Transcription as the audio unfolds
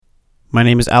My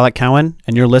name is Alec Cowan,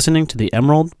 and you're listening to the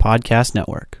Emerald Podcast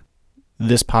Network.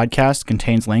 This podcast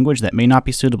contains language that may not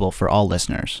be suitable for all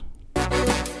listeners.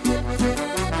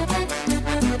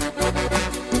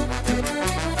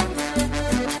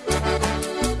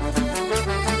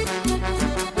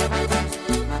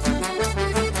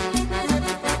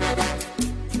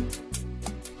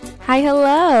 Hi,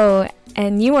 hello,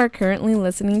 and you are currently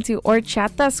listening to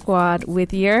Horchata Squad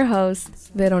with your hosts,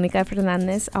 Veronica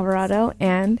Fernandez Alvarado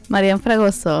and Marian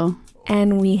Fragoso.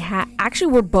 And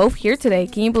we're both here today.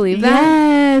 Can you believe that?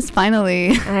 Yes,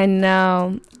 finally. I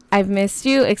know. I've missed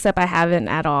you, except I haven't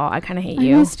at all. I kind of hate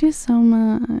you. I missed you so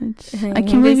much. I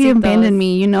can't believe you abandoned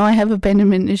me. You know I have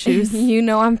abandonment issues. You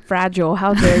know I'm fragile.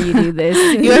 How dare you do this?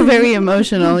 You are very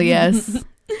emotional, yes.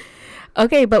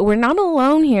 Okay, but we're not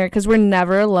alone here because we're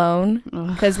never alone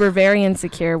because we're very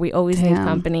insecure. We always need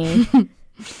company.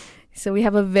 So we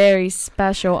have a very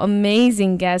special,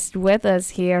 amazing guest with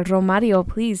us here. Romario,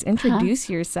 please introduce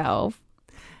yourself.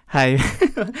 Hi.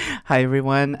 Hi,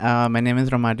 everyone. My name is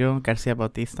Romario Garcia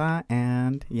Bautista,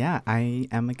 and yeah, I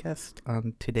am a guest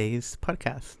on today's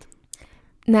podcast.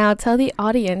 Now, tell the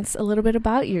audience a little bit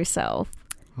about yourself.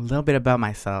 A little bit about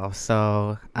myself.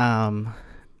 So, I'm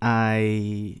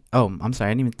sorry, I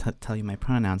didn't even tell you my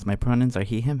pronouns. My pronouns are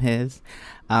he, him, his.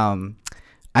 I'm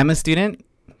a student,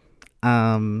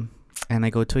 and I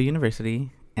go to a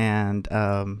university, and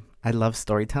I love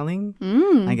storytelling.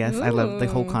 I guess I love the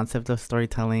whole concept of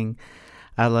storytelling.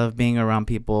 I love being around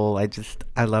people.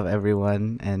 I love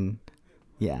everyone, and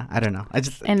yeah, I don't know.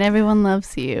 And everyone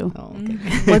loves you. Oh,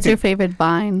 okay. What's your favorite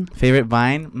vine? Favorite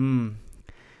vine?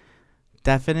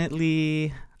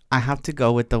 Definitely. I have to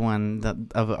go with the one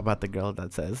about the girl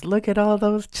that says, "Look at all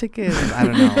those chickens." I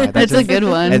don't know. That's a good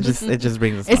one. It just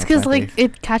brings us. It's because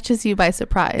it catches you by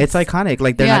surprise. It's iconic.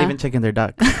 Like they're not even chicken, they're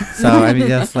ducks. So I mean,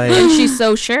 just like. And she's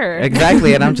so sure.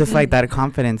 Exactly, and I'm just like that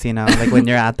confidence, you know. Like when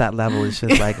you're at that level, it's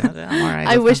just like, I'm all right.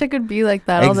 I wish I could be like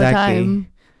that all the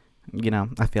time. You know,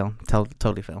 I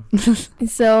totally feel.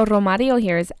 So Romario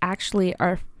here is actually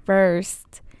our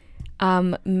first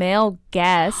male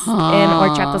guest in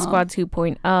Horchata Squad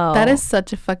 2.0. That is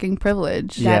such a fucking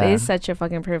privilege. That is such a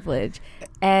fucking privilege.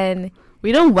 And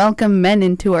we don't welcome men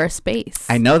into our space.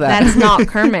 I know that. That is not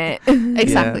Kermit.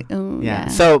 Exactly. Yeah. Ooh, yeah.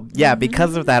 So,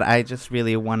 because of that, I just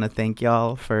really want to thank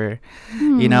y'all for,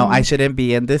 you know, I shouldn't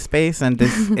be in this space. And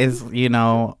this is, you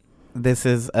know, this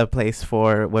is a place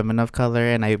for women of color,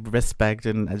 and I respect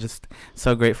and I'm just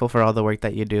so grateful for all the work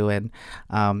that you do. And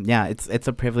it's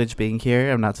a privilege being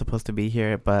here. I'm not supposed to be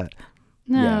here, but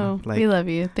we love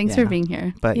you. Thanks for being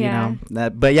here. But you know,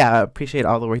 I appreciate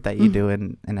all the work that you do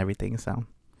and everything. So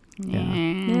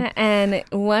yeah. And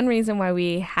one reason why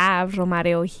we have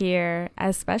Romario here,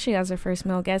 especially as our first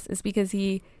male guest, is because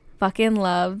he fucking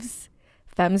loves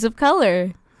femmes of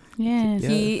color. Yes.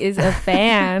 He is a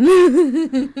fan.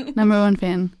 Number one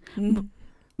fan.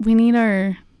 We need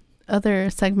our other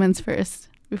segments first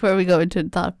before we go into the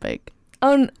topic.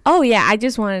 Oh yeah. I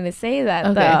just wanted to say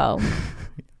that though.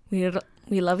 We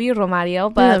love you,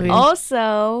 Romario, but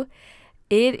also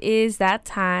it is that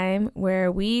time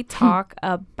where we talk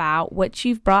about what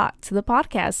you've brought to the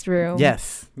podcast room.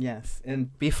 Yes.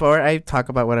 And before I talk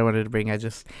about what I wanted to bring, I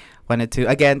just wanted to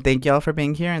again thank y'all for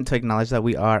being here and to acknowledge that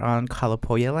we are on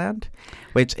Kalapoya land,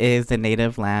 which is the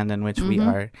native land in which we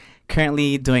are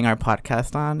currently doing our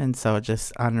podcast on. And so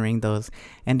just honoring those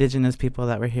indigenous people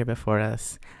that were here before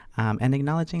us, and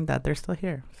acknowledging that they're still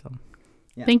here. So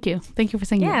thank you for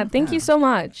saying that. Thank you so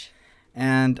much.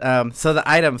 And so the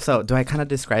item, so do I kind of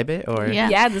describe it or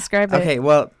describe it? Okay,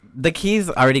 well, the keys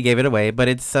already gave it away, but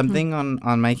it's something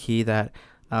on my key that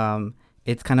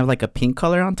it's kind of like a pink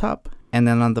color on top, and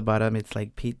then on the bottom it's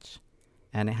like peach,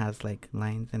 and it has like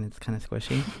lines, and it's kind of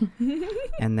squishy.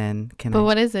 And then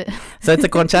what is it? So it's a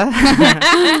concha.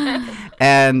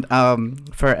 And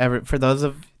for those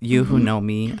of you who know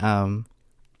me,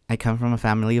 I come from a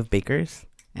family of bakers,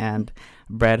 and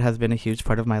bread has been a huge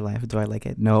part of my life. Do I like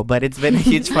it? No, but it's been a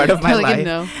huge part of my life.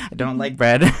 No. I don't like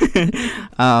bread.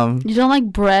 You don't like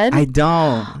bread? I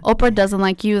don't. Oprah doesn't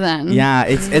like you then. Yeah,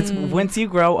 it's once you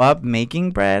grow up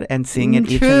making bread and seeing it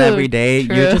each and every day,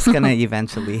 you're just gonna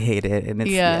eventually hate it. And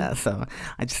it's so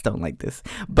I just don't like this.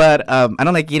 But I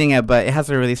don't like eating it, but it has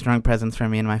a really strong presence for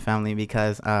me and my family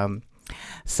because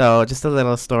so just a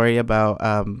little story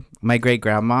about my great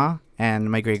grandma.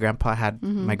 And my great-grandpa had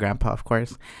my grandpa, of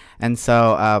course. And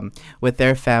so with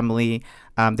their family,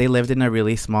 they lived in a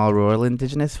really small rural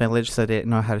indigenous village, so they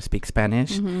didn't know how to speak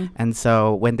Spanish. And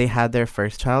so when they had their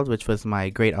first child, which was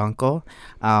my great-uncle,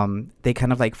 they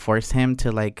kind of like forced him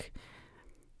to like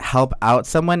help out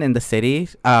someone in the city,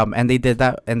 and they did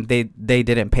that, and they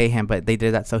didn't pay him, but they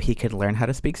did that so he could learn how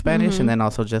to speak Spanish, and then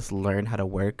also just learn how to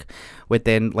work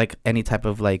within like any type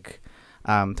of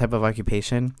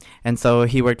occupation. And so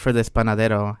he worked for this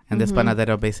panadero, and this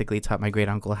panadero basically taught my great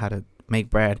uncle how to make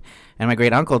bread, and my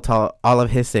great uncle taught all of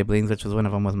his siblings, which was one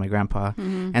of them was my grandpa,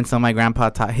 and so my grandpa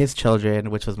taught his children,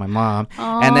 which was my mom.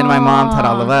 And then my mom taught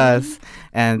all of us,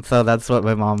 and so that's what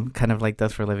my mom kind of like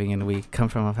does for a living, and we come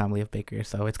from a family of bakers,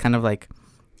 so it's kind of like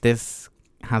this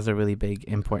has a really big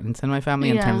importance in my family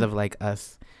in terms of like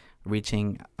us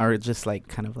reaching or just like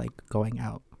kind of like going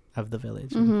out of the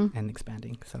village and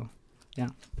expanding. So yeah,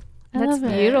 that's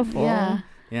beautiful. Yeah.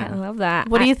 I love that.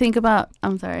 What do you think about,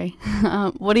 I'm sorry,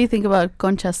 what do you think about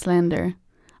concha slander?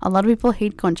 A lot of people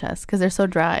hate conchas because they're so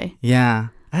dry. Yeah.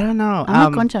 I don't know.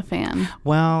 I'm a concha fan.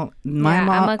 Well, my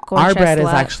mom, our bread is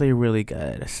actually really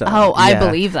good. So I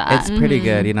believe that. It's pretty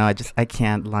good. You know, I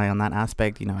can't lie on that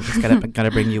aspect. You know, I just gotta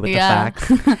bring you with the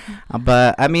facts.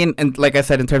 But I mean, and like I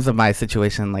said, in terms of my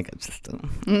situation, like it's just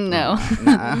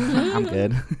I'm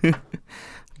good.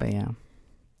 But yeah.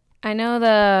 I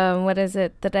know what is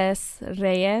it? Tres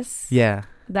Reyes? Yeah.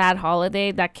 That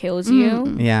holiday that kills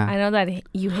you. Yeah. I know that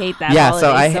you hate that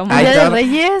holiday so I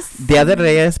much. Dia de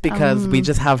Reyes because we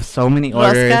just have so many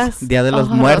orders. Roscas. Dia de los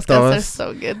Muertos. Roscas are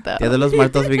so good though. Dia de los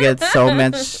Muertos, we get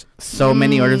so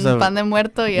many orders of pan de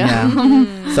muerto, yeah.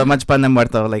 So much pan de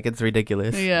muerto, like it's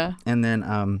ridiculous. Yeah. And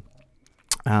then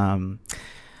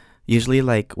usually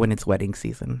like when it's wedding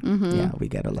season, we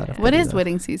get a lot of. What is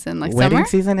wedding season? Like wedding summer?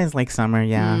 season is like summer,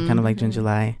 kind of like June,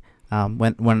 July.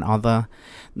 When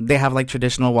they have like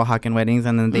traditional Oaxacan weddings,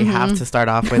 and then they have to start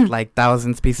off with like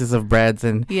thousands pieces of breads,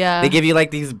 and they give you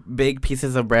like these big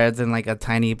pieces of breads and like a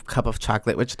tiny cup of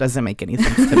chocolate, which doesn't make any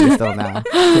sense to me still now,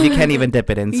 because you can't even dip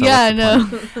it in. So I know.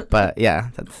 But yeah,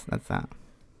 that's that.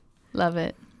 Love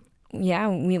it. Yeah,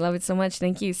 we love it so much.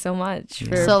 Thank you so much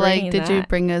for So like, bringing did you that.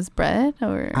 bring us bread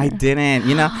or? I didn't.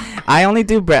 You know, I only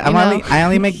do bread. I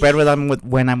only make bread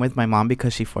when I'm with my mom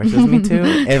because she forces me to.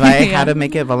 If I had to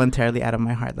make it voluntarily out of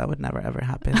my heart, that would never ever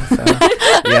happen. So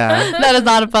yeah, that is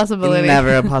not a possibility.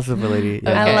 Never a possibility.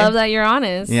 Yeah. I love that you're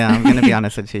honest. Yeah, I'm gonna be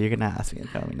honest with you. You're gonna ask me,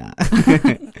 probably not.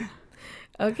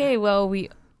 Okay,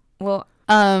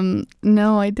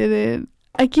 no, I didn't.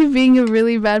 I keep being a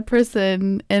really bad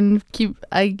person and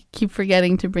I keep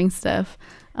forgetting to bring stuff.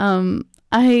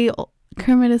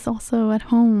 Kermit is also at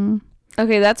home.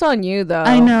 Okay, that's on you though.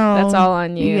 I know. That's all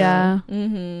on you. Yeah.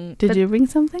 Mm-hmm. Did you bring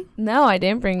something? No, I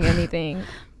didn't bring anything.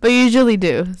 But you usually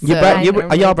do. So.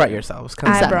 Y'all brought yourselves.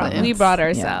 We brought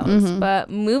ourselves. Yeah. Mm-hmm. But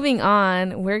moving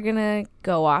on, we're going to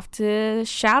go off to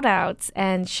shout outs.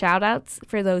 And shout outs,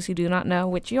 for those who do not know,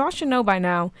 which you all should know by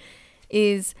now,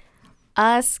 is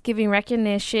us giving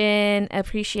recognition,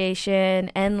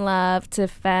 appreciation, and love to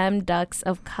femme ducks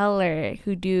of color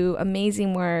who do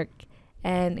amazing work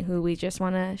and who we just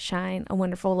want to shine a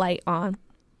wonderful light on.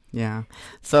 Yeah.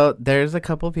 So there's a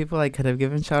couple people I could have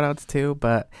given shout outs to,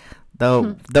 but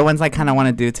the ones I kind of want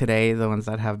to do today, the ones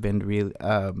that have been real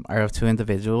are of two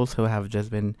individuals who have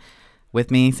just been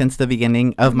with me since the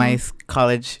beginning of my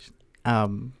college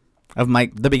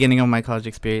the beginning of my college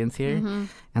experience here.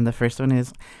 And the first one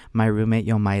is my roommate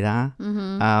Yomaira,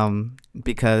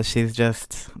 because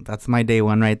that's my day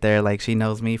one right there. Like, she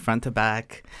knows me front to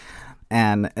back,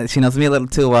 and she knows me a little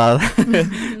too well.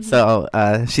 So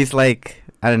she's like,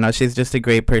 I don't know, she's just a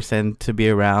great person to be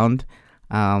around,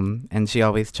 and she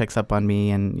always checks up on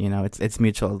me, and you know, it's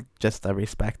mutual, just the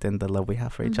respect and the love we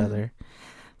have for each other.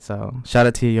 So shout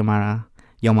out to you, Yomaira,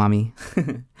 yo mommy.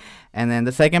 And then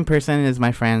the second person is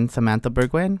my friend Samantha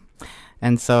Bergwin.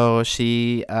 And so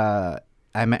she, I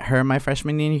met her my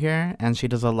freshman year, and she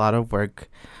does a lot of work,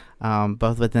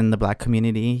 both within the Black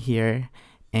community here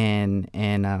and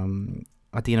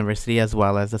at the university, as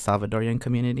well as the Salvadorian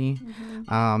community.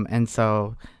 And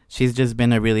so she's just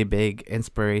been a really big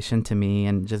inspiration to me,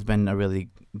 and just been a really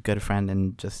good friend,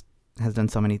 and just has done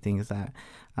so many things that,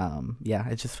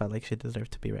 I just felt like she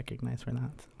deserved to be recognized for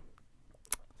that.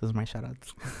 Those are my shout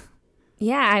outs.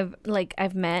 Yeah,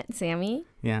 I've met Sammy.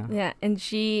 Yeah, and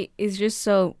she is just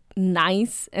so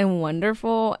nice and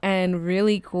wonderful and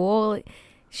really cool.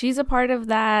 She's a part of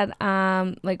that,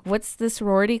 what's the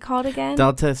sorority called again?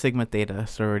 Delta Sigma Theta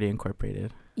Sorority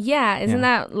Incorporated. Yeah, isn't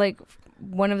that like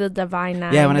one of the Divine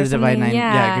Nine? Yeah, one of the Divine Nine,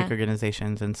 Greek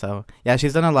organizations. And so, yeah,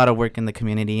 she's done a lot of work in the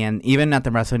community, and even at the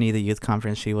Razón the Youth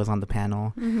Conference, she was on the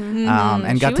panel,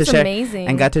 and got to share amazing.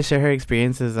 And got to share her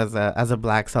experiences as a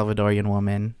Black Salvadorian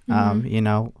woman. You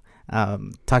know,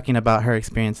 talking about her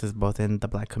experiences both in the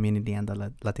Black community and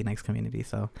the Latinx community.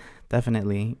 So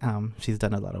definitely, she's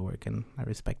done a lot of work, and I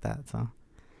respect that. So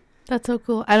That's so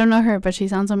cool. I don't know her, but she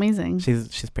sounds amazing.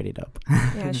 She's pretty dope.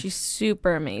 Yeah, she's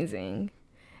super amazing.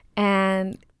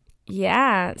 And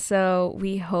yeah, so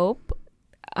we hope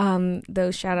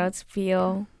those shout outs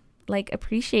feel like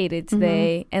appreciated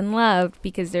today and loved,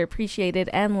 because they're appreciated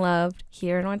and loved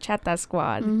here in Horchata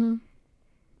Squad.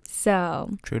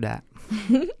 So true that.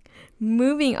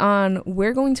 Moving on,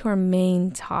 we're going to our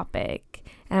main topic,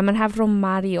 and I'm gonna have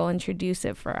Romario introduce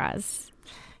it for us.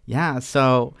 Yeah,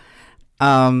 so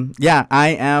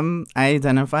I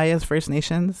identify as First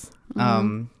Nations.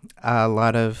 A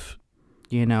lot of,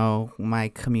 you know, my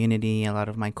community, a lot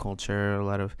of my culture, a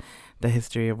lot of the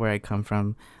history of where I come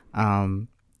from,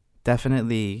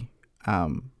 definitely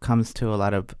comes to a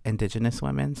lot of Indigenous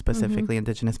women, specifically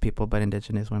Indigenous people, but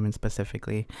Indigenous women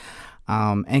specifically,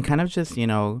 and kind of just, you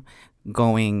know,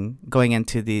 going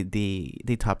into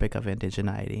the topic of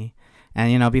indigeneity. And,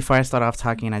 you know, before I start off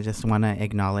talking, I just want to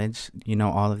acknowledge, you know,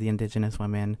 all of the Indigenous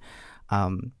women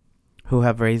who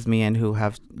have raised me and who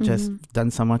have just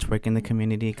done so much work in the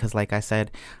community. Because, like I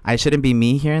said, I shouldn't be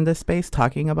me here in this space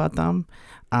talking about them.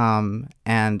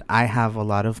 And I have a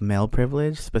lot of male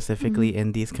privilege, specifically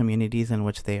in these communities in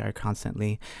which they are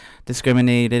constantly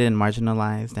discriminated and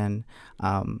marginalized. And,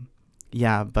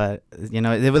 but, you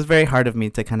know, it was very hard of me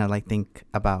to kind of like think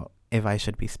about if I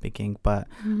should be speaking. But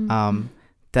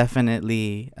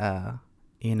definitely,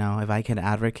 you know, if I can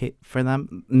advocate for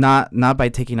them, not by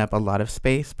taking up a lot of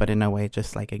space, but in a way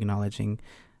just like acknowledging,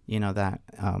 you know, that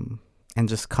and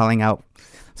just calling out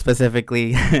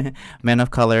specifically men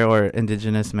of color or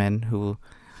Indigenous men who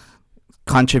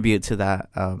contribute to that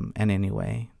in any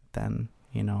way, then,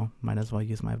 you know, might as well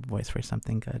use my voice for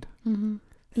something good.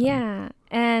 Yeah.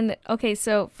 And okay,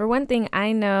 so for one thing,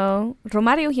 I know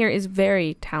Romario here is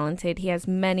very talented. He has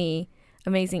many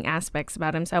amazing aspects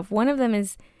about himself. One of them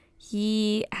is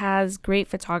he has great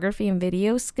photography and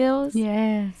video skills.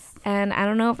 Yes. And I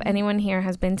don't know if anyone here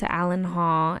has been to Allen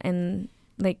Hall, and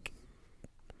like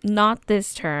not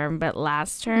this term, but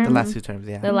last term. The last 2 terms,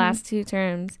 yeah. The last 2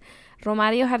 terms.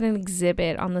 Romario had an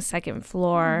exhibit on the 2nd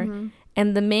floor,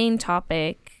 and the main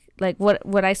topic, like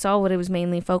what I saw, what it was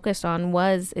mainly focused on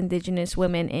was Indigenous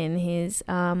women in his,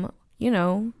 you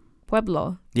know,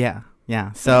 pueblo. Yeah.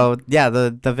 Yeah. So, yeah,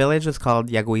 the village is called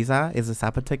Yaguiza, is a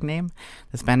Zapotec name.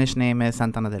 The Spanish name is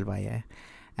Santana del Valle.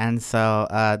 And so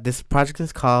this project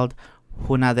is called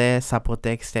Juna de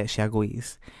Zapotecs de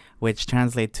Xiaguiz, which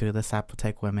translates to the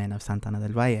Zapotec women of Santana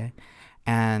del Valle.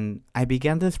 And I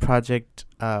began this project,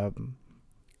 and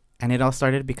it all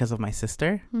started because of my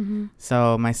sister.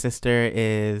 So my sister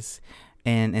is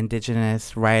an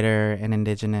Indigenous writer, an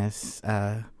Indigenous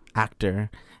actor,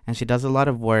 and she does a lot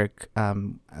of work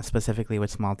specifically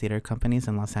with small theater companies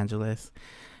in Los Angeles.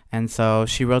 And so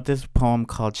she wrote this poem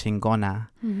called Chingona.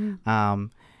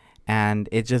 And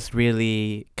it just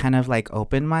really kind of like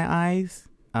opened my eyes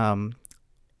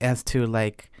as to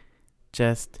like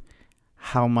just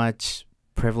how much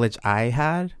privilege I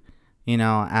had, you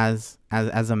know, as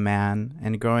a man,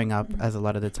 and growing up as a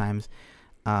lot of the times,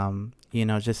 you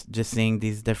know, just seeing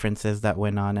these differences that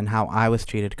went on and how I was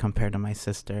treated compared to my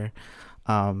sister.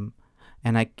 And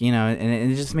I, you know,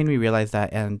 and it just made me realize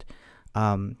that. And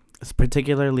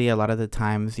particularly a lot of the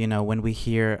times, you know, when we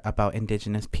hear about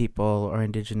Indigenous people or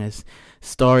Indigenous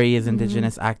stories,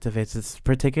 Indigenous activists, it's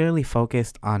particularly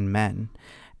focused on men.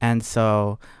 And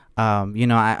so, you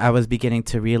know, I was beginning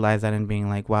to realize that and being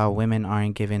like, wow, women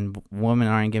aren't given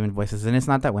voices. And it's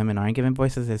not that women aren't given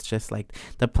voices. It's just like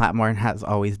the platform has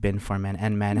always been for men,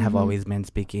 and men have always been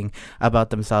speaking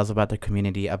about themselves, about their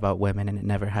community, about women, and it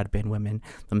never had been women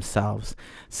themselves.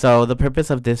 So the purpose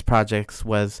of this project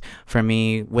was for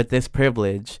me, with this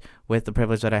privilege, with the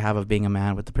privilege that I have of being a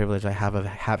man, with the privilege I have of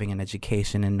having an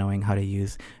education and knowing how to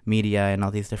use media and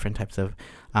all these different types of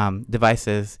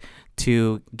devices,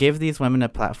 to give these women a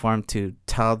platform to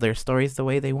tell their stories the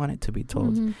way they want it to be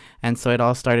told. And so it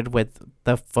all started with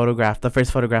the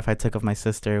first photograph I took of my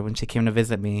sister when she came to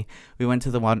visit me. We went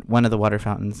to one of the water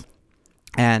fountains.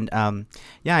 And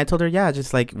I told her,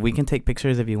 just like, we can take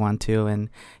pictures if you want to. And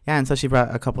and so she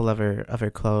brought a couple of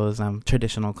her clothes,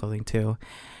 traditional clothing too.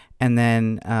 And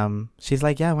then she's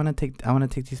like, I want to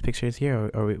take these pictures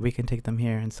here, or we can take them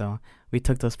here. And so we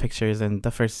took those pictures. And the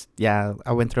first,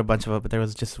 I went through a bunch of it, but there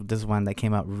was just this one that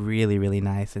came out really, really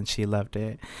nice, and she loved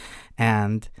it.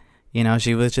 And, you know,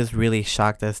 she was just really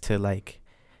shocked as to like,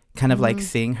 kind of like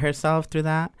seeing herself through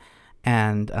that.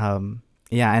 And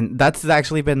and that's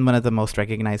actually been one of the most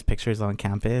recognized pictures on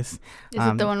campus. Is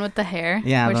it the one with the hair?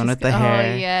 Yeah, the one with the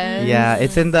hair. Oh, yes. Yeah,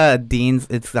 it's in the dean's.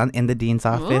 It's in the dean's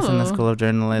office in the School of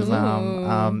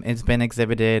Journalism. It's been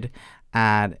exhibited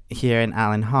here in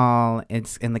Allen Hall.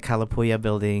 It's in the Kalapuya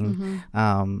building.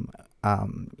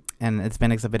 And it's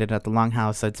been exhibited at the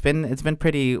Longhouse, so it's been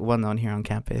pretty well known here on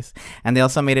campus. And they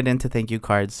also made it into thank you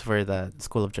cards for the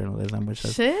School of Journalism, which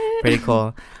is pretty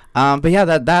cool. But yeah,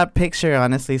 that picture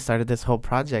honestly started this whole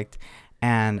project.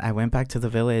 And I went back to the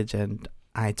village and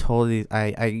I told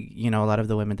I a lot of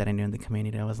the women that I knew in the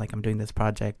community, I was like, I'm doing this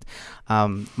project.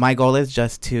 My goal is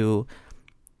just to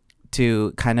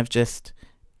kind of just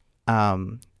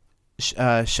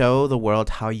show the world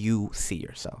how you see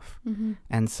yourself.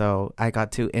 And so I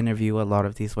got to interview a lot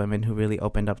of these women who really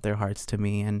opened up their hearts to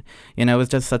me, and it was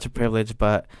just such a privilege.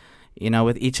 But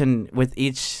with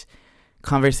each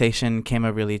conversation came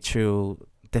a really true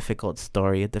difficult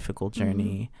story, a difficult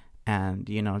journey. And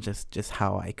just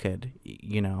how I could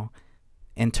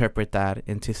interpret that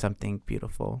into something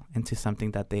beautiful, into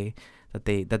something that they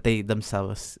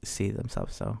themselves see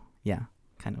themselves. So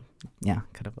kind of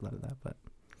a lot of that, but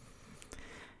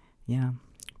yeah,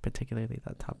 particularly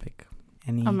that topic.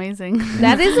 Amazing.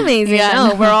 That is amazing.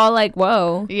 We're all like,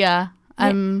 whoa. Yeah,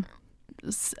 I'm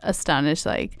astonished.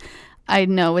 Like, I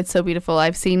know it's so beautiful.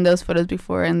 I've seen those photos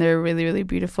before, and they're really, really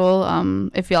beautiful.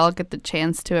 If y'all get the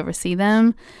chance to ever see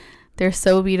them, they're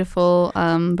so beautiful.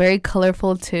 Very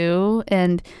colorful too.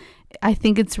 And I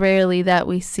think it's rarely that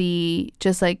we see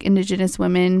just like Indigenous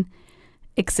women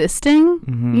existing,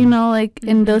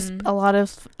 in those a lot of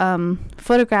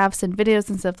photographs and videos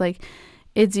and stuff. Like,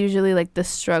 it's usually like the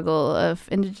struggle of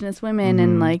Indigenous women,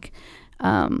 and like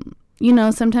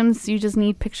sometimes you just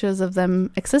need pictures of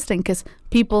them existing, because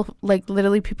people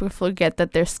forget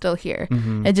that they're still here.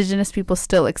 Indigenous people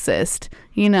still exist,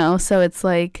 so it's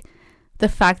like the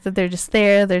fact that they're just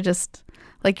there, they're just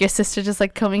like your sister just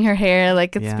like combing her hair,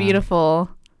 like it's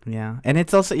beautiful. And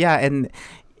it's also and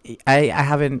I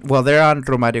haven't, they're on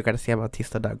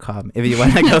RomarioGarciaBautista.com if you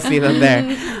want to go see them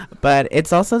there. But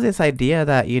it's also this idea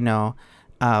that it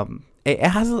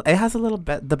has a little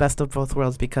bit the best of both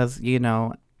worlds, because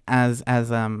as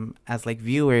like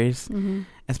viewers,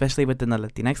 especially within the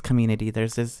Latinx community,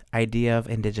 there's this idea of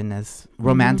indigenous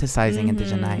romanticizing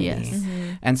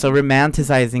indigeneity. And so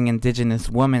romanticizing Indigenous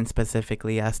women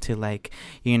specifically as to like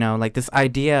this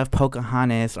idea of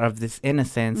Pocahontas, or of this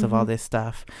innocence, of all this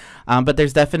stuff. But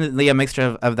there's definitely a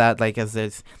mixture of that, like, as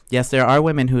there's, yes, there are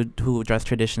women who dress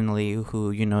traditionally,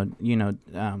 who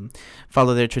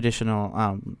follow their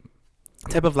traditional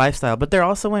type of lifestyle, but there are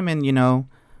also women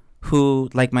who,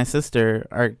 like my sister,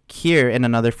 are here in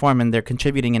another form, and they're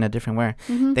contributing in a different way.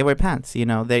 They wear pants,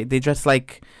 they dress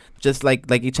like just like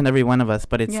each and every one of us,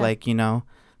 but it's like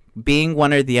being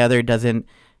one or the other doesn't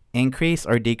increase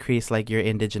or decrease like your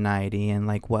indigeneity and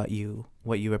like what you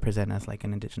represent as like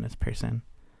an Indigenous person.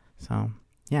 So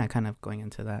kind of going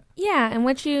into that. And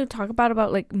what you talk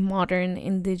about like modern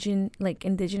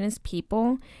Indigenous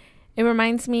people, it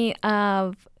reminds me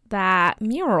of that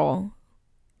mural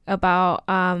about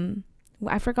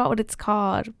I forgot what it's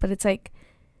called, but it's like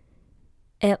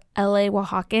LA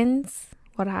Oaxacans.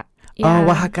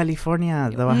 Oaxaca,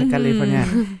 California. The Oaxaca,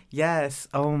 California. Yes.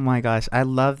 Oh my gosh, I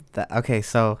love that. Okay,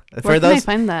 so where can I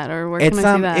find that, or where can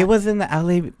I see that? It was in the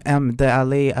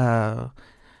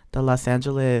Los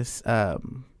Angeles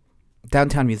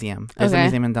downtown museum. There's a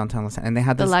museum in downtown Los Angeles, and they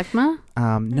had the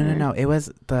LACMA. No. It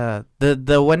was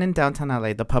the one in downtown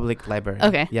LA, the public library.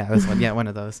 Okay. Yeah, it was one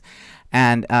of those.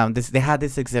 And they had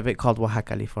this exhibit called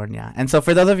Oaxaca, California. And so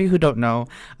for those of you who don't know,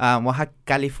 Oaxaca,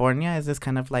 California is this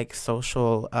kind of like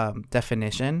social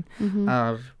definition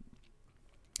of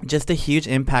just the huge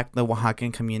impact the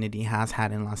Oaxacan community has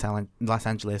had in Los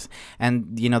Angeles,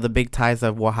 and the big ties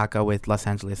of Oaxaca with Los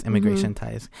Angeles, immigration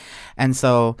ties. And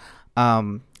so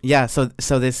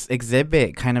so this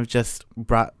exhibit kind of just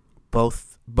brought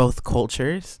both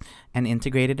cultures and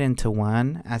integrated into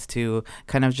one, as to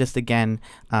kind of just, again,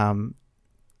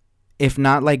 if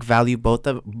not like valuing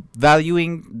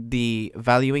the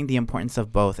importance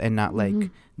of both, and not like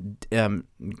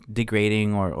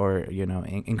degrading or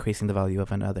increasing the value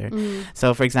of another.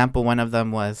 So for example, one of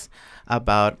them was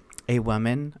about a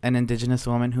woman, an Indigenous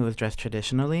woman who was dressed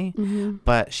traditionally,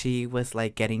 but she was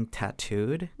like getting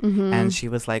tattooed, and she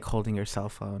was like holding her cell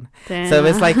phone. Damn. So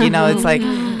it's like it's like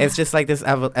it's just like this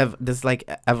this like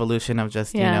evolution of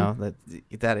just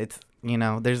that it's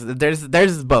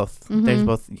there's both. There's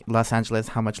both Los Angeles,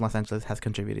 how much Los Angeles has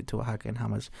contributed to Oaxaca, and how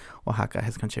much Oaxaca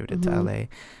has contributed to LA,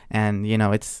 and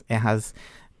it has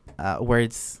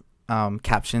words.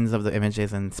 Captions of the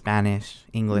images in Spanish,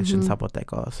 English, and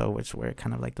Zapoteco, so which were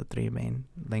kind of like the three main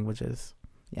languages.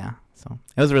 So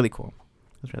it was really cool.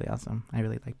 It was really awesome. I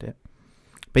really liked it.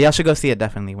 But y'all should go see it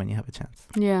definitely when you have a chance.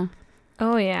 Yeah.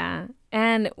 Oh yeah.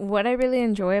 And what I really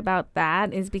enjoy about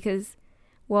that is because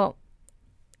well,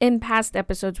 in past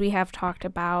episodes, we have talked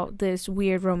about this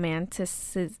weird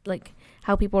like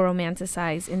how people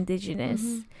romanticize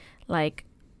indigenous, like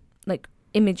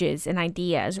images and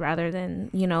ideas rather than,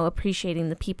 appreciating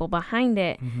the people behind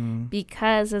it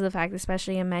because of the fact,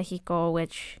 especially in Mexico,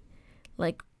 which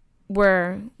like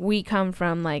we come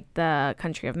from like the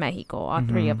country of Mexico, all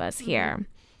three of us here.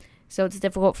 So it's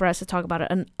difficult for us to talk about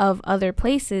it of other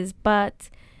places, but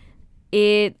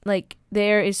it like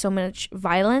there is so much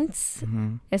violence,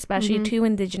 especially to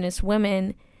indigenous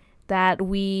women, that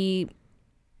we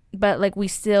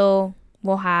still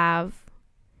will have,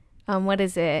 what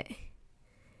is it?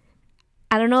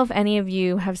 I don't know if any of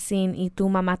you have seen Y Tu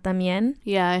Mamá También.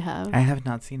 Yeah, I have. I have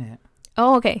not seen it.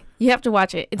 Oh, okay. You have to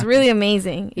watch it. It's really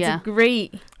amazing. Yeah. It's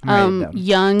great.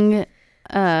 Young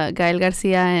Gael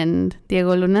Garcia and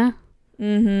Diego Luna.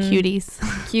 Cuties.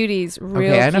 Cuties.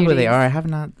 Real Okay, I know cuties. who they are. I have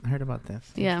not heard about this.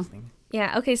 Yeah.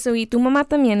 Yeah, okay, so Y Tu Mamá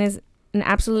También is an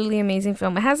absolutely amazing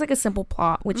film. It has like a simple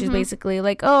plot, which is basically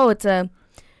like, it's a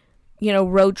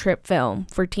road trip film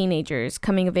for teenagers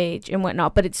coming of age and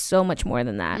whatnot, but it's so much more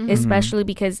than that, especially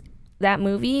because that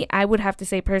movie, I would have to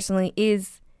say personally,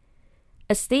 is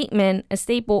a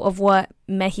staple of what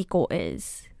Mexico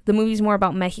is. The movie's more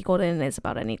about Mexico than it is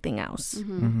about anything else.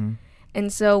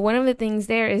 And so one of the things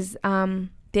there is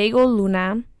Diego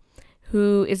Luna,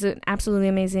 who is an absolutely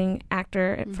amazing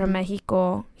actor from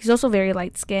Mexico. He's also very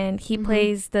light-skinned. He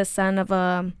plays the son of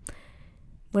a,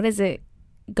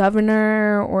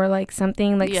 governor or like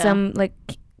something, like some like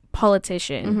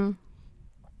politician.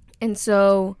 And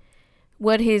so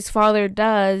what his father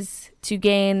does to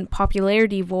gain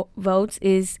popularity votes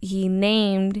is he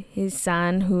named his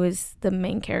son, who is the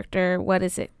main character,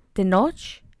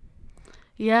 Tenoch?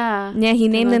 Yeah. Yeah, he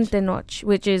named him Tenoch,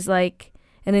 which is like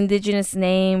an indigenous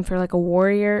name for like a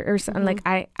warrior or something. Like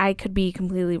I could be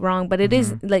completely wrong, but it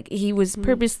is like he was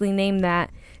purposely named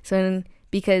that. So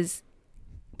because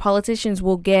politicians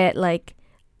will get like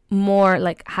more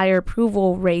like higher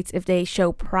approval rates if they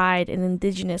show pride in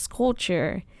indigenous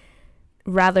culture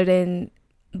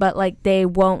but like they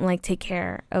won't like take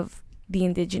care of the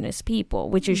indigenous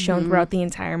people, which is shown throughout the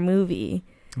entire movie.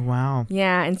 Wow.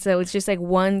 Yeah, and so it's just like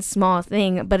one small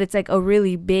thing, but it's like a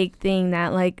really big thing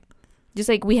that like just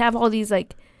like we have all these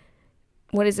like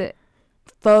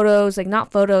photos, like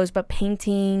not photos but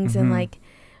paintings and like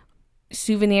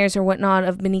souvenirs or whatnot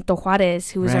of Benito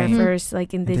Juarez, who was our first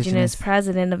like indigenous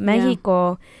president of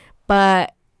Mexico.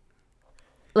 But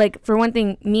like for one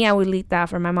thing, mi abuelita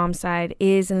from my mom's side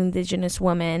is an indigenous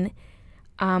woman,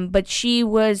 but she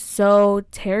was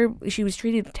she was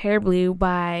treated terribly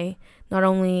by not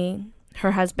only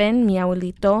her husband, mi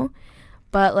abuelito,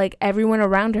 but like everyone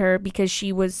around her, because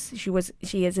she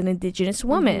is an indigenous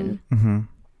woman.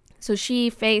 So she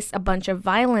faced a bunch of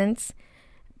violence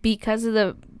because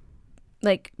of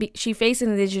she faced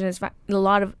a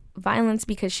lot of violence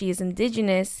because she is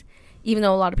indigenous, even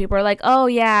though a lot of people are like, oh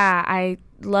yeah, I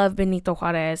love Benito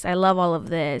Juarez, I love all of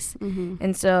this.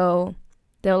 And so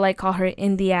they'll like call her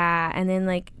India. And then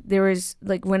like there was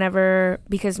like whenever,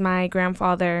 because my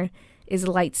grandfather is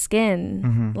light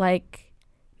skinned, like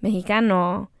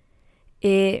Mexicano,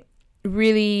 it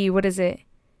really,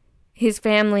 his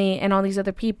family and all these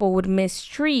other people would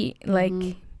mistreat like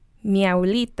mi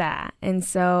abuelita. And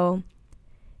so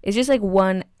it's just like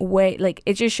one way, like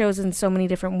it just shows in so many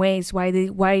different ways why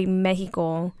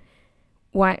Mexico,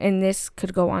 and this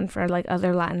could go on for like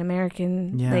other Latin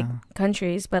American like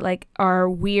countries, but like are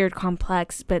weird,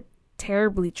 complex, but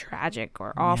terribly tragic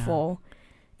or awful.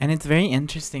 And it's very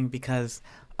interesting because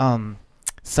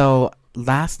so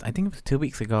I think it was 2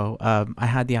 weeks ago, I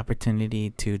had the opportunity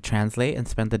to translate and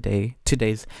spend 2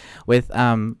 days with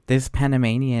this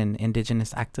Panamanian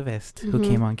indigenous activist who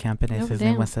came on campus. His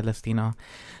name was Celestino.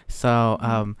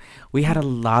 So we had a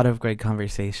lot of great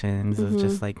conversations of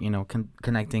just like,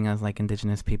 connecting as like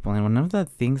indigenous people. And one of the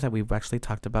things that we've actually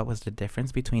talked about was the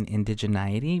difference between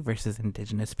indigeneity versus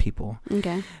indigenous people.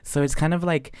 Okay. So it's kind of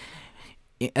like,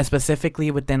 specifically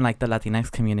within like the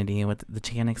Latinx community, with the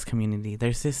Chicanx community,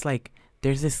 there's this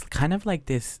kind of like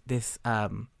this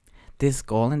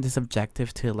goal and this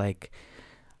objective to like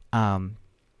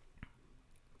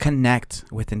connect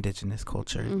with indigenous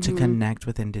culture, to connect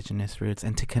with indigenous roots,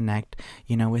 and to connect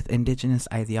with indigenous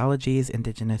ideologies,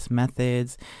 indigenous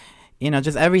methods,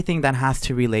 just everything that has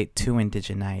to relate to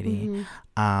indigeneity,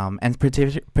 and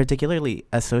particularly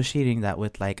associating that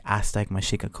with like Aztec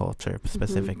Mexica culture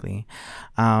specifically.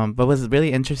 But what's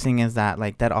really interesting is that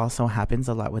like that also happens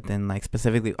a lot within like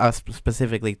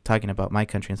specifically talking about my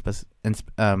country and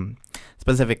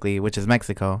specifically, which is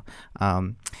Mexico,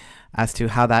 as to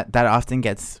how that often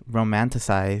gets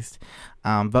romanticized.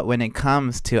 But when it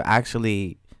comes to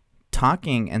actually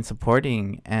talking and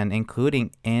supporting and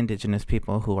including indigenous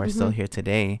people who are still here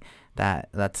today,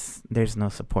 there's no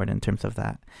support in terms of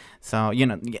that. So,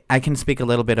 I can speak a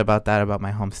little bit about that, about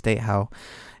my home state, how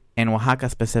in Oaxaca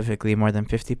specifically, more than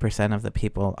 50% of the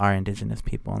people are indigenous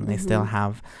people, and they still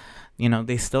have,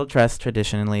 they still dress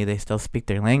traditionally, they still speak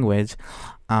their language,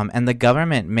 and the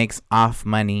government makes off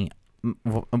money.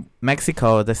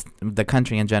 Mexico, the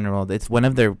country in general, it's one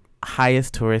of their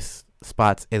highest tourist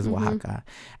spots is Oaxaca,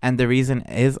 and the reason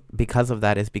is because of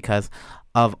that is because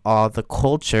of all the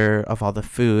culture, of all the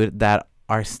food that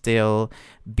are still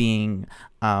being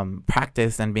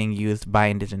practiced and being used by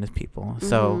indigenous people.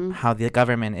 So how the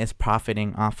government is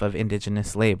profiting off of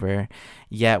indigenous labor,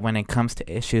 yet when it comes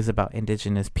to issues about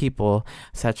indigenous people,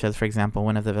 such as, for example,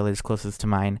 one of the villages closest to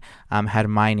mine had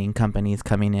mining companies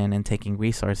coming in and taking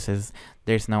resources,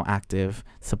 there's no active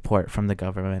support from the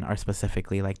government or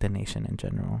specifically like the nation in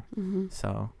general.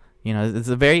 So, it's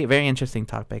a very, very interesting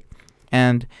topic.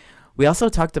 And we also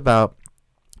talked about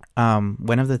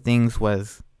one of the things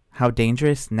was how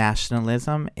dangerous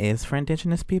nationalism is for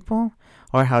indigenous people,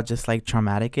 or how just like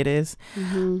traumatic it is.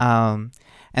 And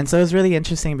so it was really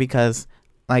interesting because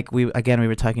like we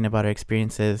were talking about our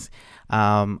experiences.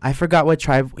 I forgot what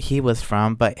tribe he was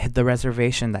from, but the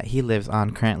reservation that he lives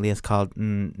on currently is called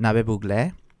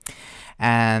Nabebugle.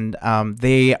 And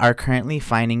they are currently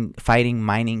fighting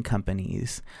mining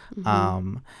companies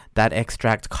that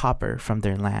extract copper from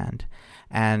their land.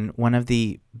 And one of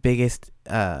the biggest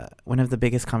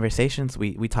conversations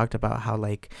we talked about how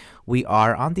like we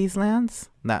are on these lands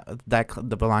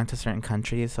that belong to certain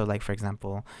countries. So like, for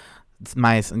example,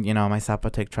 my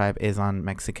Zapotec tribe is on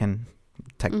Mexican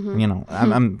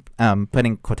I'm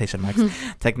putting quotation marks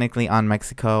technically on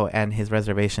Mexico, and his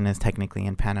reservation is technically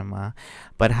in Panama.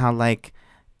 But how like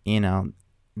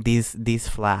these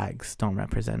flags don't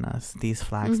represent us. These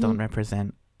flags don't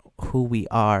represent who we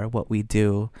are, what we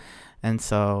do. And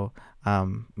so,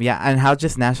 and how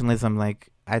just nationalism, like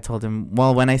I told him,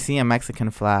 well, when I see a Mexican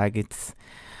flag,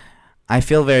 I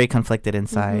feel very conflicted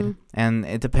inside. And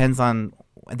it depends on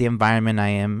the environment I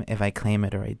am, if I claim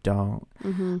it or I don't.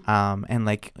 And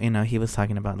like, he was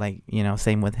talking about like,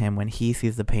 same with him, when he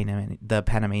sees the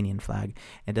Panamanian flag,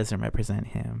 it doesn't represent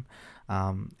him.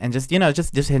 And just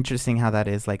interesting how that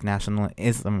is like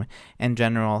nationalism in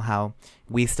general, how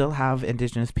we still have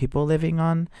indigenous people living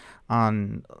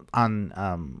in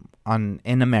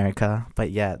America,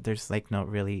 but yet there's like no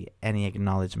really any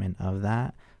acknowledgement of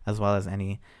that, as well as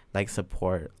any like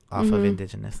support off of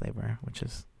indigenous labor, which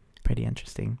is pretty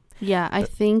interesting. Yeah, I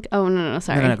think. Oh no,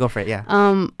 sorry. No, go for it. Yeah.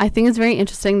 I think it's very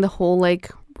interesting, the whole like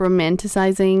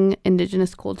romanticizing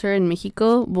indigenous culture in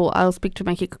Mexico. Well, I'll speak to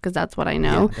Mexico because that's what I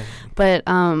know. Yeah, but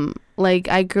like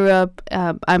I grew up.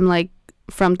 I'm like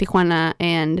from Tijuana,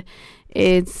 and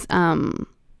it's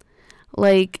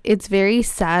like it's very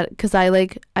sad because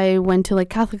I went to like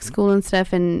Catholic school and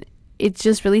stuff, and it's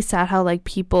just really sad how like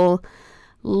people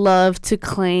love to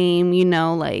claim,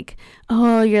 like,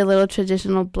 oh, your little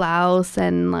traditional blouse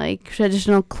and like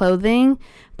traditional clothing,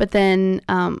 but then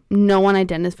no one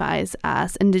identifies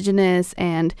as indigenous,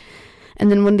 and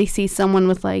then when they see someone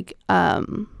with like a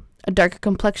darker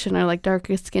complexion or like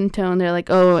darker skin tone, they're like,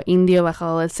 oh, indio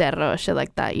bajo el cerro, shit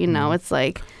like that. It's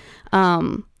like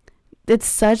it's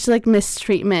such like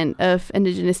mistreatment of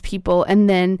indigenous people. And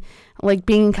then like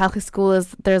being in Catholic school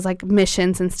there's like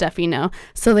missions and stuff,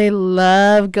 so they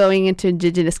love going into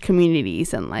indigenous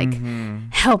communities and like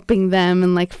helping them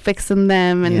and like fixing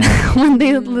them, and when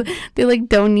they like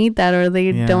don't need that, or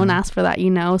they don't ask for that,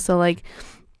 so like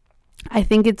I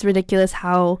think it's ridiculous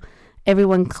how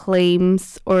everyone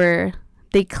claims, or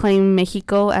they claim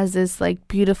Mexico as this like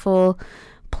beautiful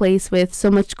place with so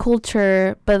much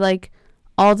culture, but like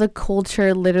all the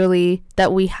culture literally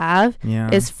that we have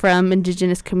is from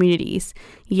indigenous communities,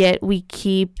 yet we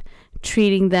keep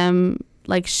treating them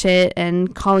like shit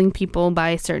and calling people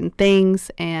by certain things.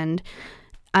 And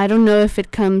I don't know if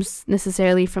it comes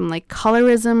necessarily from like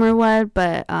colorism or what,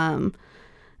 but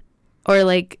or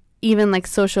like even like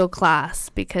social class,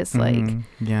 because like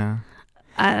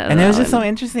I don't know. It was just so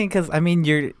interesting because I mean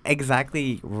you're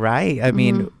exactly right. I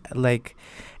mean like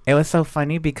it was so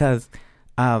funny because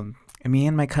me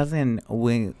and my cousin,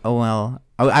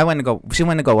 I went to go. She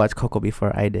went to go watch Coco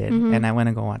before I did, and I went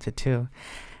to go watch it too.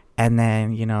 And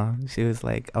then, you know, she was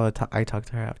like, I talked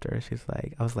to her after. She's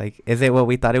like, I was like, is it what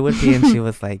we thought it would be? And she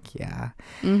was like, yeah.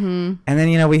 And then,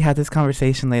 you know, we had this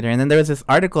conversation later. And then there was this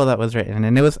article that was written,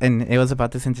 and it was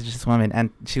about this indigenous woman, and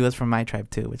she was from my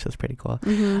tribe too, which was pretty cool.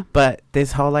 But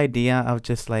this whole idea of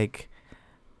just like,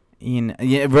 you know,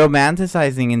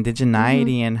 romanticizing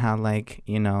indigeneity and how, like,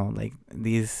 you know, like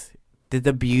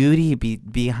the beauty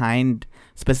behind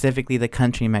specifically the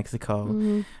country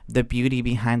Mexico, the beauty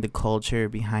behind the culture,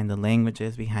 behind the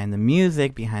languages, behind the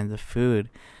music, behind the food,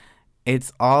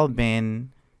 it's all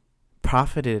been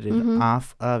profited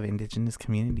off of indigenous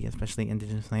community, especially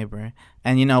indigenous labor.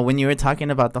 And, you know, when you were talking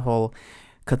about the whole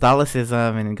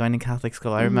Catholicism and going to Catholic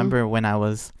school, I remember when I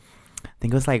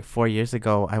think it was like 4 years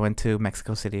ago, I went to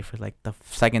Mexico City for like the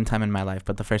second time in my life,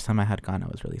 but the first time I had gone, I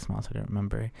was really small, so I don't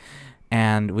remember.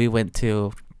 And we went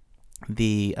to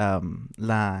the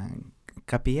La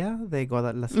Capilla de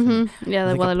Guadalupe.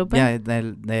 De Guadalupe.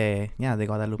 De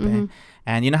Guadalupe.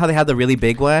 And you know how they had the really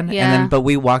big one, but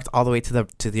we walked all the way to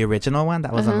the original one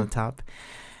that was on the top.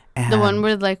 And the one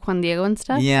with like Juan Diego and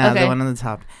stuff. Yeah, the one on the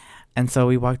top. And so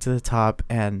we walked to the top,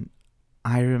 and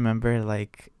I remember,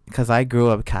 like, because I grew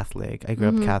up Catholic. I grew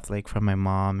up Catholic from my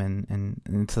mom,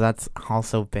 and so that's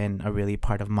also been a really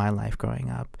part of my life growing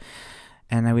up.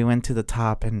 And then we went to the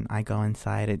top, and I go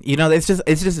inside, and, you know, it's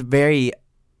just very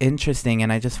interesting.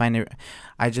 And I just find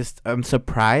I'm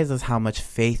surprised as how much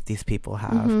faith these people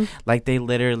have. Like, they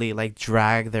literally like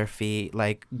drag their feet,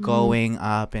 like going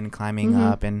up and climbing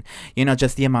up, and, you know,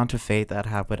 just the amount of faith that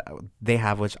they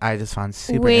have, which I just found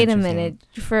super interesting. Wait a minute.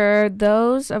 For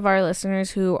those of our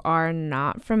listeners who are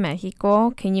not from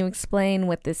Mexico, can you explain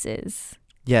what this is?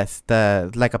 Yes,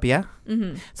 the La Capilla.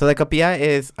 So La Capilla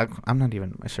is I'm not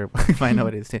even sure if I know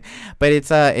what it is too, but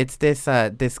it's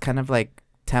this kind of like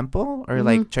temple or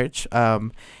like church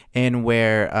in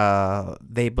where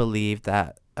they believe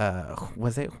that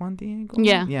was it Juan Diego?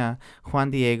 Yeah,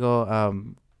 Juan Diego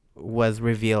was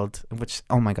revealed, which,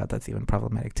 oh my God, that's even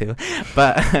problematic too.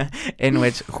 But in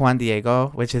which Juan Diego,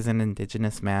 which is an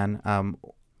indigenous man,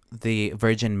 the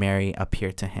Virgin Mary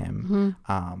appeared to him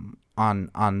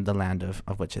on the land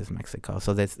of which is Mexico.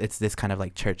 So it's this kind of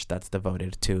like church that's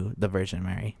devoted to the Virgin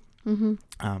Mary.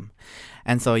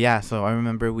 And so so I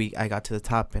remember I got to the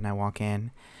top, and I walk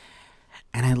in,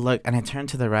 and I look, and I turn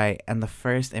to the right, and the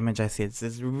first image I see is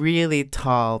this really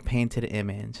tall painted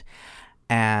image,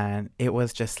 and it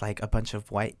was just like a bunch of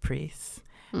white priests.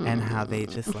 And how they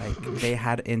just like they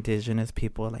had indigenous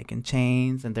people like in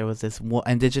chains, and there was this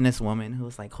indigenous woman who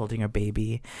was like holding her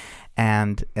baby,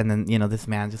 and then, you know, this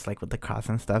man just like with the cross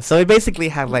and stuff. So it basically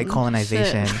had like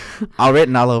colonization all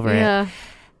written all over it.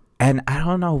 And I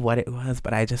don't know what it was,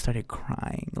 but I just started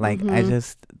crying. Like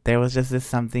there was just this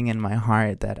something in my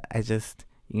heart that I just,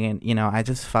 you know, I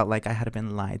just felt like I had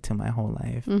been lied to my whole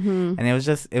life. And it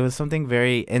was something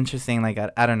very interesting. Like,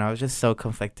 I don't know, I was just so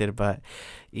conflicted, but,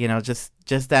 you know, just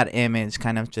that image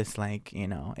kind of just like, you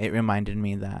know, it reminded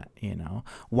me that, you know,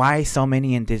 why so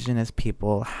many indigenous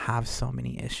people have so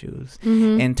many issues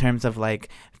in terms of like,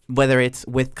 whether it's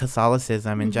with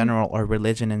Catholicism in general or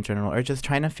religion in general, or just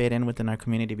trying to fit in within our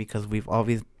community, because we've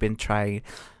always been trying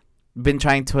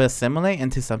to assimilate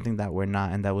into something that we're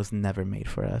not, and that was never made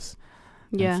for us.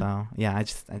 Yeah. And so, yeah, I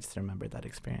just remember that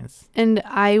experience. And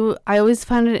I always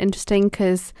found it interesting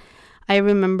because I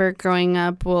remember growing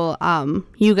up,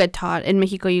 you get taught in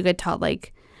Mexico,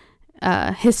 like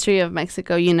history of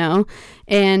Mexico, you know,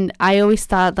 and I always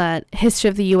thought that history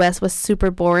of the U.S. was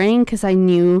super boring because I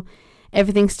knew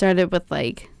everything started with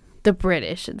like the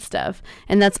British and stuff,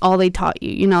 and that's all they taught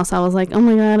you, you know. So I was like, oh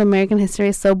my God, American history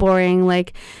is so boring.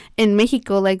 Like in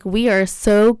Mexico, like we are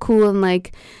so cool, and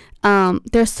like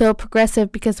they're so progressive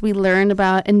because we learned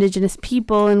about indigenous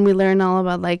people, and we learned all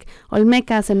about like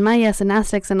Olmecas and Mayas and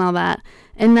Aztecs and all that.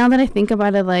 And now that I think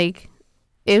about it, like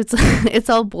it's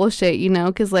all bullshit, you know,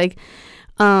 because like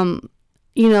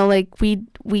you know, like we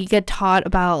get taught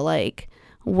about like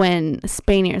when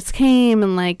Spaniards came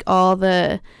and like all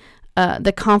the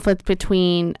conflict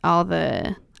between all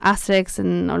the Aztecs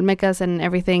and Olmecas and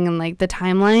everything, and like the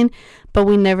timeline, but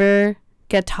we never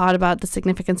get taught about the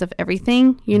significance of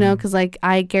everything, you know, because like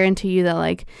I guarantee you that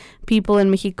like people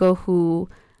in Mexico who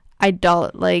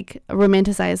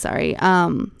romanticize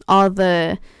all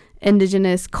the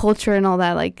indigenous culture and all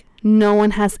that, like no one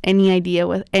has any idea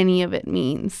what any of it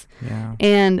means. Yeah.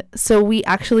 And so we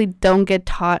actually don't get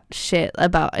taught shit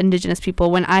about indigenous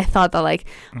people, when I thought that like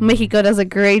Mexico does a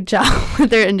great job with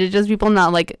their indigenous people,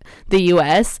 not like the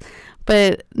US.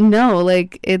 But no,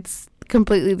 like it's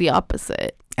completely the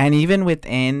opposite. And even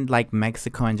within like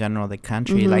Mexico in general, the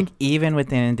country, like even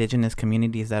within indigenous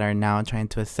communities that are now trying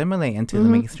to assimilate into the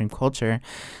mainstream culture,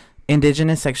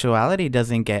 indigenous sexuality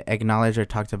doesn't get acknowledged or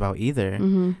talked about either.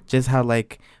 Just how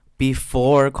like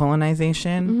before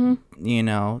colonization, you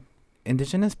know,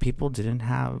 indigenous people didn't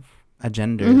have a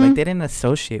gender. Like they didn't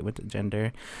associate with the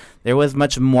gender. There was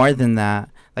much more than that.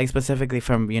 Like specifically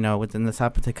from, you know, within the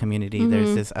Zapotec community,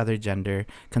 there's this other gender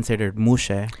considered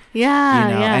mushe. Yeah,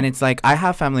 you know? yeah. And it's like, I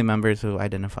have family members who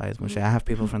identify as mushe. I have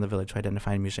people from the village who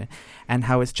identify as mushe. And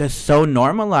how it's just so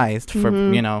normalized for,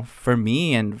 you know, for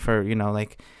me and for, you know,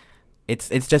 like,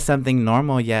 it's just something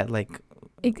normal yet, like.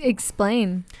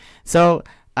 Explain. So,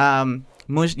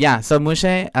 mushe,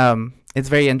 it's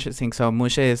very interesting. So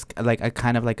mushe is like a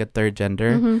kind of like a third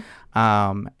gender,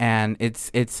 and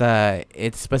it's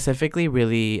specifically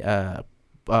really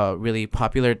really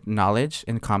popular knowledge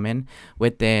in common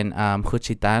within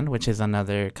Juchitán, which is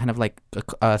another kind of like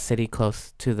a city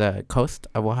close to the coast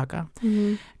of Oaxaca,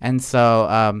 and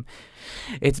so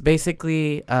it's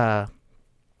basically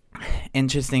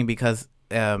interesting because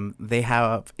they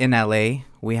have in LA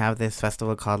we have this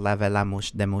festival called La Vela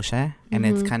de Mushe, and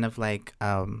it's kind of like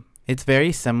it's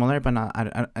very similar, but not.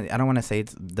 I don't want to say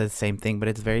it's the same thing, but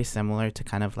it's very similar to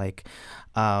kind of like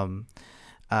a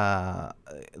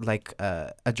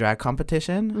drag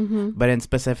competition, but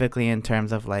specifically in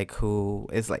terms of like who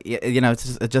is like, you know,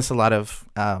 it's just a lot of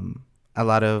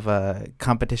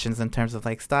competitions in terms of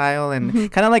like style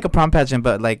and kind of like a prom pageant,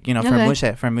 but like, you know, for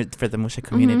mushe, for the mushe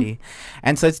community.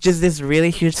 And so it's just this really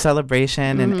huge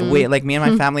celebration, and we, like, me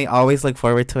and my family always look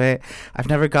forward to it. I've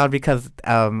never gone because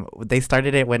they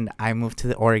started it when I moved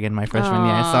to Oregon my freshman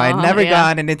year, so I'd never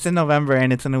gone, and it's in November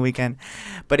and it's in a weekend.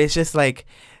 But it's just like,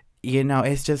 you know,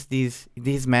 it's just these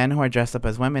men who are dressed up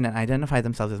as women and identify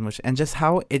themselves as mushe, and just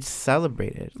how it's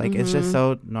celebrated. Like, it's just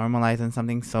so normalized and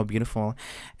something so beautiful,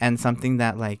 and something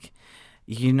that, like,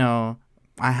 you know,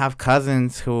 I have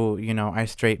cousins who, you know, are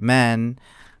straight men,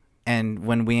 and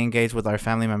when we engage with our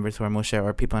family members who are mushe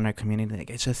or people in our community, like,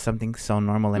 it's just something so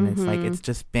normal, and it's like, it's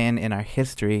just been in our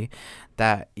history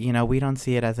that, you know, we don't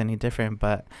see it as any different.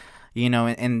 But, you know,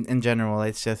 in general,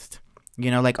 it's just,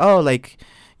 you know, like, oh, like,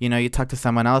 you know, you talk to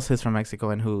someone else who's from Mexico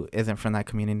and who isn't from that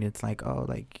community, it's like, oh,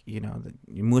 like, you know,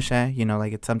 mushe, you know,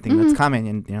 like, it's something that's common,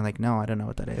 and you're like, no, I don't know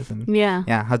what that is. And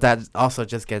yeah, how that also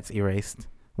just gets erased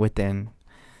within,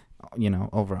 you know,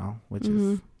 overall, which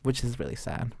is really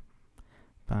sad.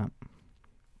 But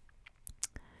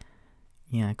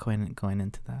yeah, going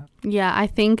into that. Yeah, I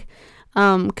think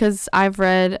because I've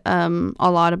read a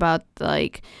lot about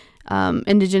like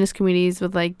indigenous communities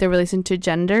with like their relation to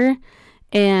gender.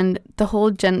 And the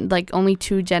whole like only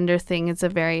two gender thing is a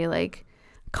very like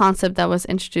concept that was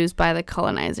introduced by the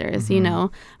colonizers, you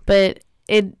know, but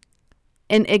it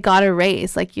got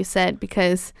erased, like you said,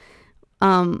 because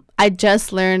I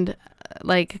just learned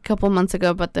like a couple months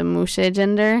ago about the mushe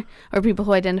gender, or people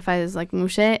who identify as like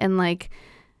mushe, and like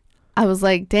I was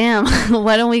like, damn,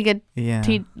 why don't we get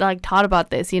taught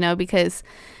about this, you know, because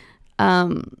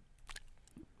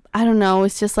I don't know.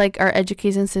 It's just like our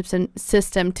education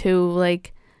system too,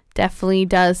 like, definitely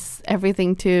does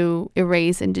everything to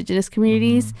erase indigenous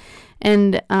communities.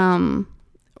 And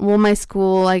well, my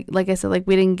school, like I said, like,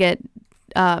 we didn't get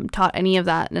taught any of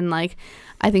that, and like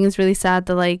I think it's really sad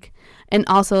that, like, and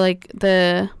also like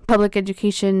the public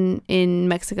education in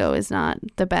Mexico is not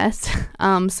the best.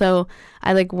 So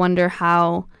I like wonder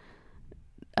how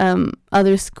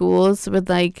other schools with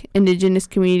like indigenous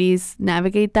communities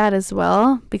navigate that as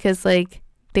well, because like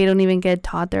they don't even get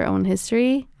taught their own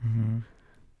history.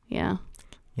 Yeah,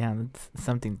 that's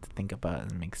something to think about,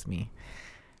 and makes me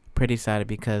pretty sad,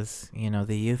 because, you know,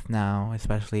 the youth now,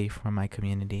 especially from my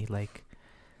community, like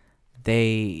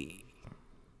they're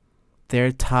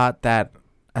taught that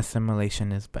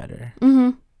assimilation is better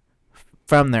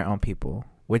from their own people,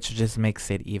 which just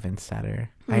makes it even sadder.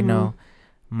 I know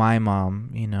my mom,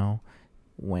 you know,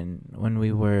 when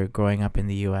we were growing up in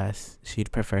the U.S.,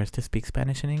 she'd prefer to speak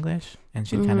Spanish and English, and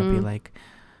she'd kind of be like,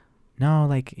 no,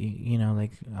 like, you know,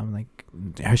 like, I'm like,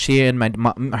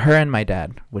 her and my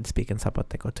dad would speak in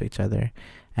Zapoteco to each other,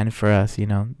 and for us, you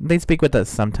know, they speak with us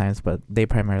sometimes, but they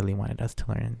primarily wanted us to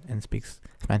learn and speak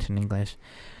Spanish and English.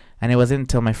 And it wasn't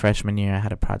until my freshman year I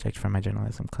had a project for my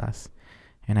journalism class,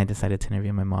 and I decided to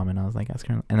interview my mom, and I was like, ask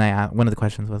her, and one of the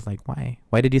questions was like,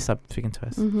 why did you stop speaking to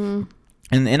us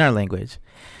in our language?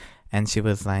 And she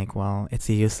was like, well, it's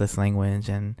a useless language,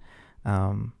 and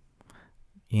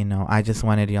you know, I just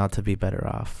wanted y'all to be better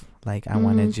off. Like, I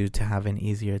wanted you to have an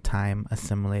easier time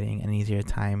assimilating, an easier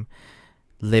time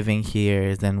living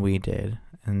here than we did,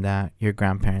 and that your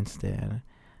grandparents did.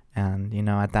 And, you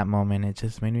know, at that moment, it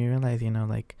just made me realize, you know,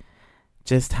 like,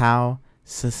 just how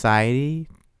society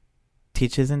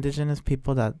teaches indigenous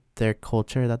people that their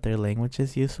culture, that their language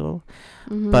is useful.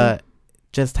 But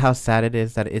just how sad it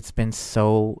is that it's been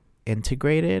so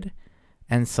integrated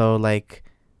and so, like,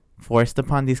 forced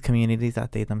upon these communities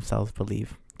that they themselves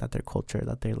believe that their culture,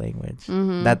 that their language,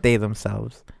 that they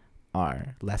themselves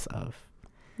are less of.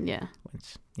 Yeah.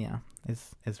 Which, yeah,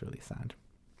 is really sad.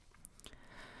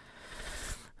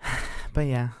 But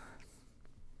yeah.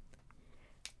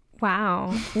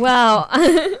 Wow. Well,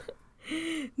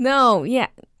 no, yeah.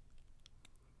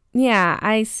 Yeah,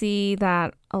 I see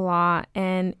that a lot,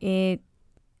 and it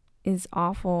is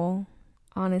awful,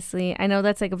 honestly. I know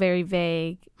that's like a very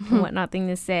vague and whatnot thing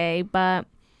to say, but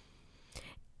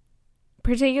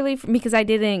particularly because I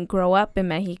didn't grow up in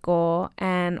Mexico,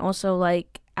 and also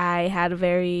like I had a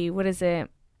very,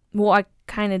 well, I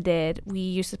kind of did. We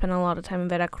used to spend a lot of time in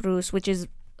Veracruz, which is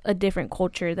a different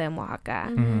culture than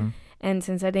Oaxaca. And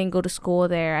since I didn't go to school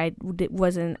there, I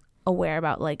wasn't aware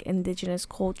about like indigenous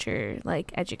culture,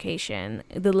 like education,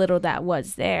 the little that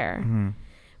was there.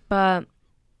 But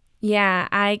yeah,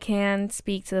 I can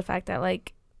speak to the fact that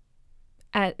like,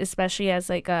 especially as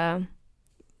like a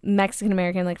Mexican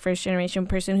American, like first generation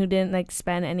person who didn't like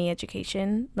spend any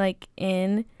education like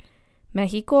in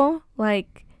Mexico,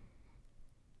 like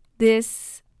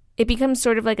this, it becomes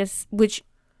sort of like which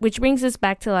brings us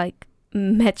back to like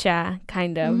Mecha,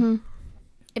 kind of.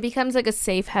 It becomes like a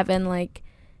safe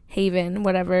haven,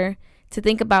 whatever, to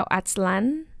think about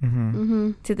Aztlán,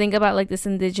 to think about like this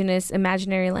indigenous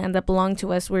imaginary land that belonged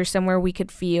to us, where somewhere we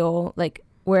could feel like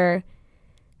where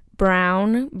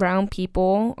brown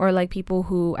people, or like people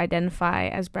who identify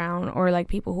as brown, or like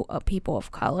people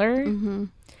of color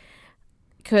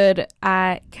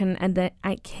I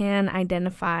can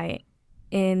identify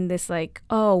in this like,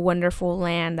 oh, wonderful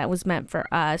land that was meant for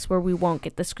us, where we won't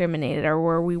get discriminated, or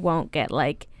where we won't get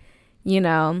like, you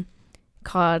know,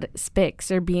 called spics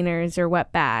or beaners or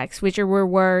wetbacks, which were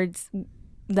words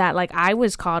that like I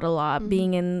was called a lot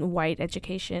being in white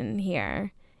education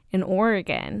here in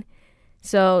Oregon.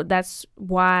 So that's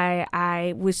why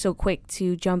I was so quick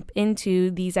to jump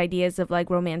into these ideas of like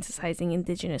romanticizing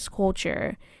indigenous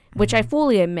culture, which I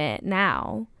fully admit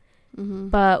now.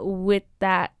 But with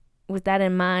that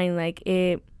in mind, like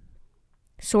it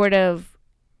sort of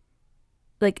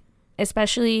like,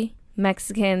 especially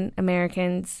Mexican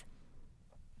Americans,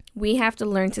 we have to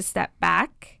learn to step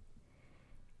back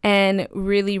and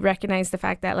really recognize the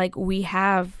fact that like we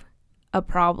have a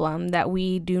problem, that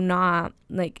we do not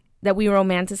like, that we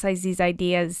romanticize these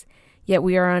ideas, yet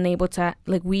we are unable to,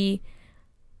 like, we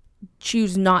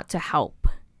choose not to help.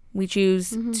 We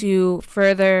choose to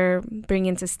further bring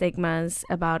into stigmas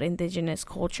about indigenous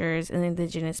cultures and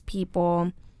indigenous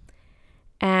people.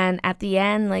 And at the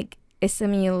end, like,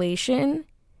 assimilation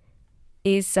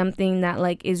is something that,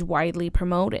 like, is widely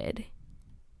promoted.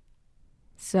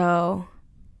 So.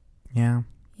 Yeah.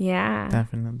 Yeah.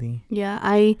 Definitely. Yeah,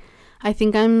 I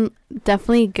think I'm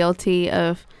definitely guilty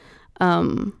of,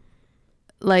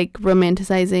 like,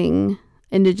 romanticizing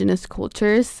indigenous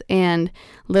cultures, and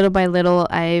little by little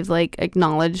I've like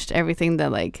acknowledged everything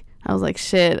that like I was like,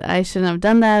 shit, I shouldn't have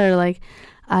done that, or like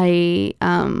I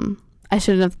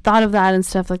shouldn't have thought of that and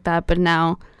stuff like that. But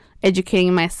now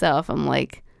educating myself, I'm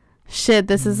like, shit,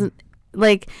 this isn't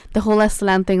like the whole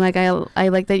Aztlán thing. Like I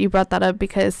like that you brought that up,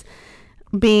 because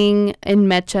being in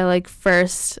Mecha, like,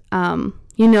 first,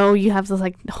 you know, you have this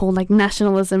like whole like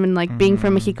nationalism, and like being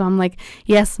from Mexico, I'm like,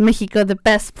 yes, Mexico, the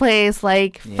best place,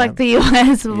 like fuck the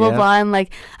US, blah blah blah, and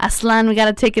like Aztlán, we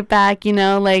gotta take it back, you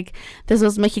know, like this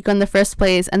was Mexico in the first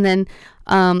place. And then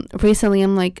recently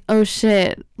I'm like, oh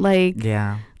shit, like,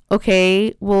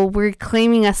 okay, well, we're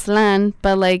claiming Aztlán,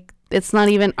 but like it's not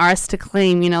even ours to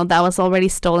claim, you know, that was already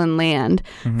stolen land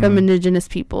from indigenous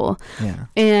people.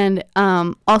 And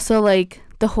also like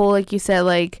the whole, like you said,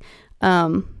 like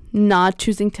not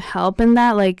choosing to help in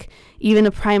that, like even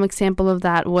a prime example of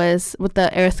that was with the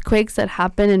earthquakes that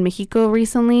happened in Mexico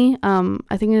recently.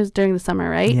 I think it was during the summer,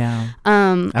 right?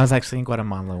 I was actually in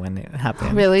Guatemala when it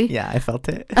happened. Really? Yeah, I felt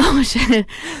it. Oh shit.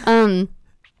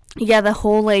 Yeah, the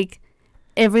whole like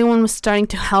everyone was starting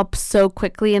to help so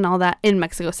quickly and all that in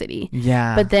Mexico City.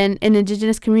 But then in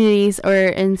indigenous communities or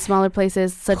in smaller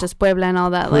places such as Puebla and all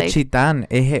that, Juchitán,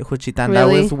 it hit Juchitán. Really?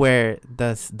 That was where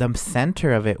the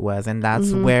center of it was, and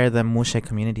that's where the Muxe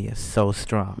community is so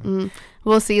strong.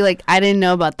 We'll see, like, I didn't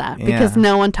know about that because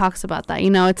no one talks about that.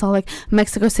 You know, it's all like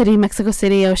Mexico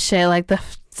City, oh shit, like the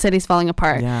cities falling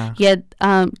apart. Yeah. Yet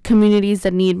communities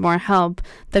that need more help,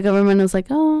 the government was like,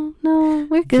 oh no,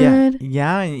 we're good.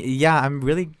 Yeah. I'm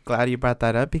really glad you brought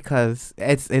that up, because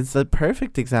it's a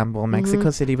perfect example.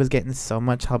 Mexico City was getting so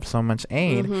much help, so much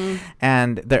aid,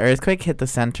 and the earthquake hit the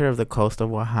center of the coast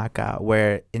of Oaxaca,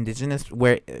 where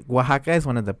Oaxaca is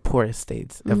one of the poorest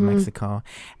states of Mexico,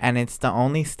 and it's the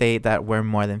only state that where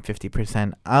more than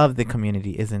 50% of the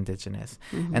community is indigenous.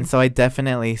 And so I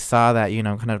definitely saw that,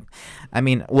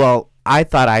 I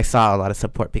thought I saw a lot of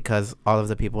support, because all of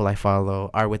the people I follow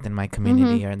are within my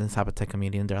community or in the Zapotec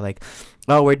community, and they're like,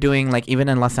 oh, we're doing, like, even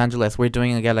in Los Angeles, we're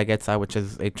doing a Guelaguetza, which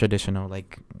is a traditional,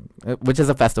 which is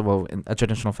a festival, a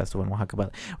traditional festival in Oaxaca,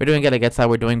 but we're doing Guelaguetza,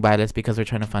 we're doing bailes, because we're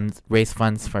trying to raise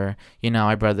funds for,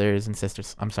 our brothers and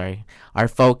sisters, our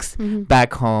folks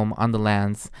back home on the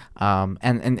lands,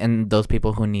 and those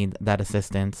people who need that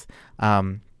assistance.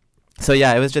 So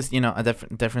yeah, it was just, a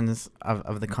difference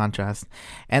of the contrast.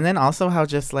 And then also how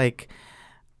just going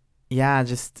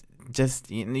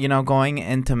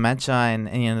into Mecha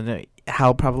and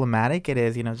how problematic it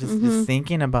is, just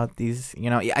thinking about these,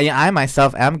 I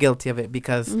myself am guilty of it,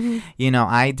 because,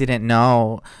 I didn't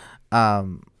know a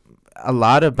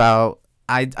lot about,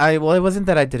 well, it wasn't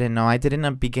that I didn't know. I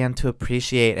didn't begin to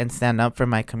appreciate and stand up for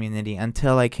my community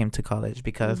until I came to college,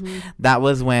 because that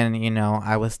was when,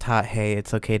 I was taught, hey,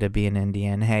 it's okay to be an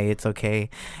Indian. Hey, it's okay,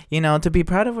 to be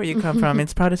proud of where you come from.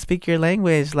 It's proud to speak your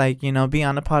language, be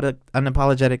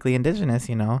unapologetically indigenous,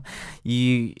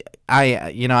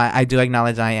 I do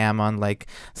acknowledge I am on I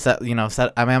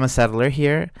am a settler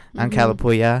here on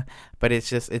Kalapuya, but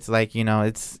it's like,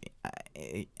 it's,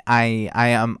 I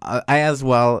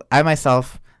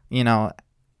myself,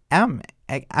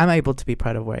 I'm able to be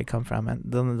proud of where I come from and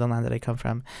the land that I come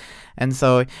from. And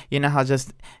so, how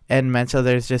just in Mecha,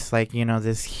 there's just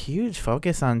this huge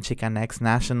focus on Chicanx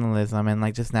nationalism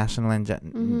and just national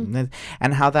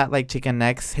and how that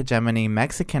Chicanx hegemony,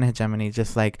 Mexican hegemony,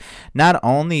 just not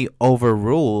only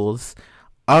overrules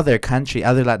other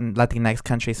Latinx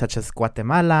countries such as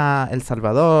Guatemala, El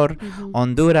Salvador,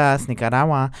 Honduras,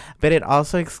 Nicaragua, but it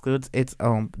also excludes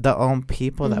the own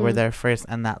people that were there first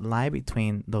and that lie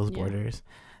between those borders.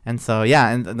 And so,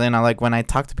 and then when I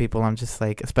talk to people, I'm just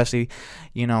especially,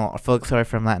 folks who are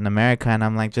from Latin America, and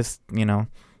I'm just,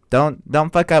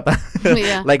 don't fuck up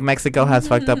like Mexico has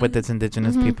fucked up with its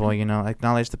indigenous people.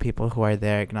 Acknowledge the people who are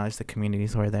there, acknowledge the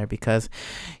communities who are there, because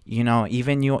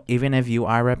even if you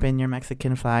are repping your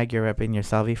Mexican flag, you're repping your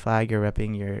Salvi flag, you're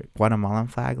repping your Guatemalan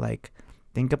flag,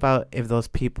 think about if those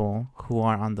people who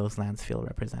are on those lands feel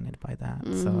represented by that.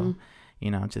 So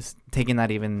just taking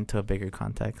that even into a bigger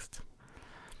context.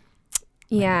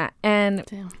 Yeah, and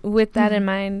with that in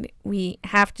mind, we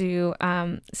have to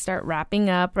start wrapping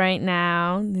up right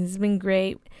now. This has been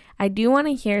great. I do want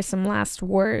to hear some last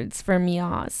words from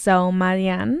y'all. So,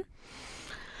 Marianne?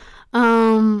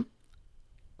 As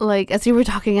you were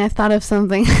talking, I thought of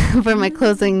something for my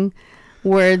closing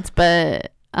words,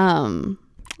 but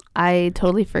I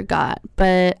totally forgot.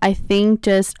 But I think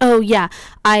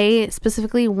I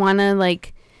specifically want to,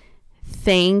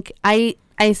 thank...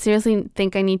 I seriously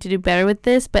think I need to do better with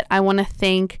this, but I want to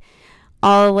thank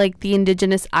all the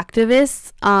indigenous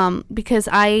activists, because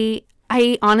I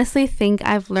honestly think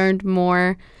I've learned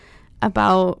more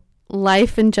about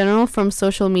life in general from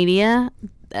social media,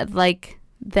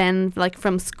 than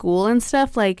from school and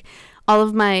stuff. All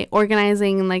of my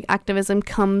organizing and activism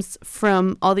comes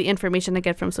from all the information I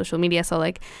get from social media. So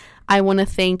I want to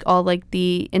thank all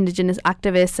the indigenous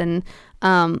activists and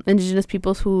indigenous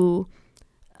peoples who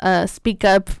speak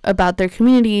up about their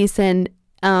communities and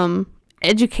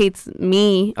educate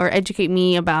me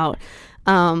about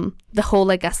the whole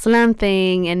Aztlán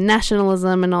thing and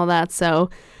nationalism and all that.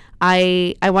 So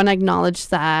I want to acknowledge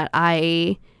that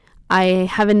I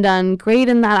haven't done great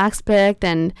in that aspect,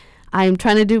 and I'm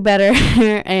trying to do better.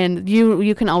 And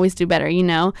you can always do better,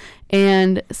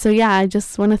 And so I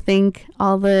just want to thank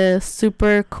all the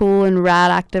super cool and rad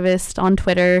activists on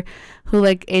Twitter who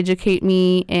educate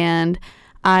me. And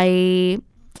I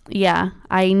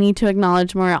need to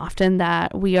acknowledge more often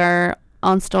that we are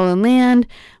on stolen land.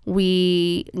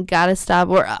 We gotta stop,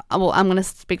 I'm gonna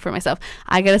speak for myself.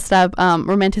 I gotta stop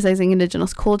romanticizing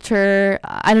indigenous culture.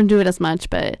 I don't do it as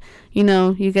much, but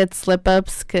you get slip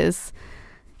ups because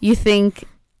you think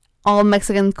all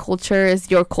Mexican culture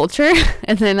is your culture,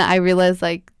 and then I realized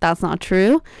that's not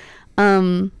true.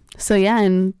 And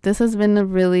this has been a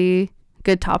really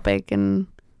good topic, and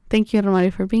Thank you,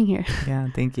 Romario, for being here. Yeah,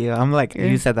 thank you. I'm like,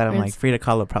 you said that, I'm like, Frida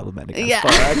Kahlo problematic. Yeah.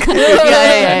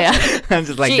 yeah. I'm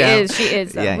just like, she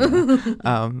is.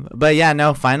 Yeah. But yeah,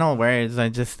 no, final words. I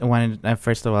just wanted,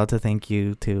 first of all, to thank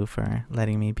you too for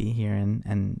letting me be here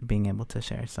and being able to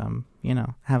share some,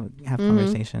 have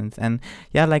conversations. And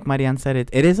yeah, like Marian said,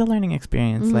 it is a learning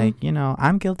experience. Like,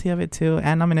 I'm guilty of it too,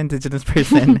 and I'm an Indigenous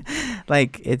person.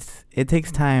 Like, it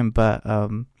takes time, but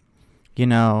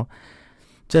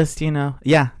just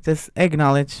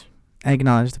acknowledge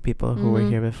the people who were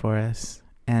here before us.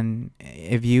 And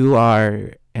if you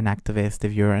are an activist,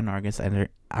 if you're an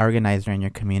organizer in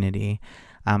your community,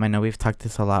 I know we've talked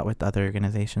this a lot with other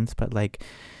organizations, but like,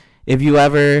 if you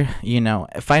ever,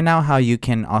 find out how you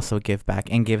can also give back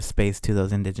and give space to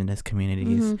those Indigenous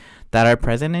communities that are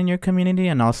present in your community,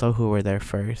 and also who were there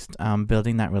first.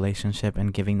 Building that relationship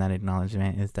and giving that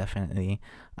acknowledgement is definitely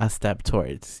a step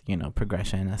towards,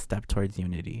 progression, a step towards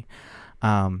unity.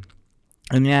 And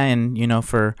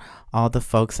for all the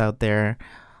folks out there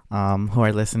who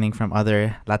are listening from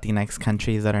other Latinx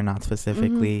countries that are not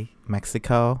specifically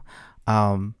Mexico,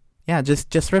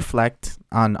 just reflect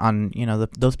on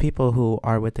those people who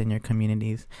are within your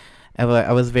communities. I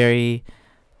was very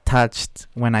touched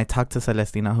when I talked to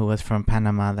Celestino, who was from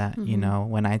Panama, that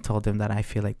when I told him that I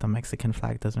feel like the Mexican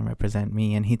flag doesn't represent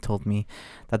me, and he told me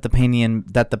that the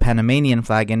Panamanian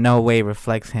flag in no way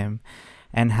reflects him,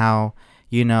 and how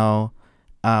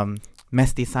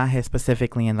mestizaje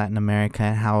specifically in Latin America,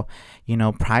 and how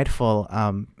prideful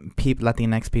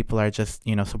Latinx people are, just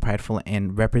so prideful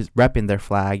in repping their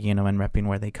flag, and repping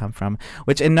where they come from,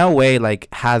 which in no way like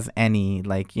has any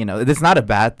it's not a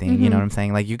bad thing. You know what I'm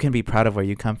saying? Like, you can be proud of where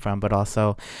you come from, but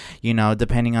also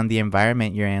depending on the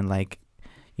environment you're in, like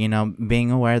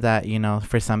being aware that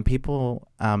for some people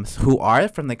who are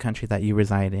from the country that you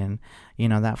reside in,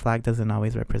 that flag doesn't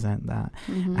always represent that.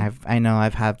 I know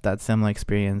I've had that similar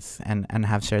experience, and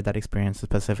have shared that experience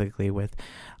specifically with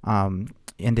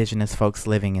Indigenous folks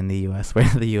living in the U.S., where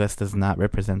the U.S. does not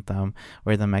represent them,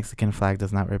 where the Mexican flag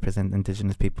does not represent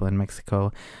Indigenous people in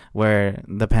Mexico, where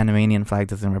the Panamanian flag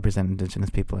doesn't represent Indigenous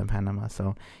people in Panama.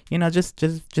 So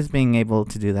just being able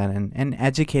to do that, and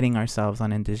educating ourselves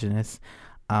on Indigenous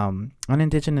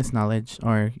knowledge,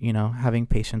 or having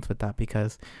patience with that,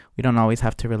 because we don't always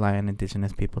have to rely on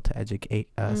Indigenous people to educate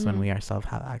us when we ourselves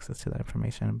have access to that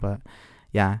information. But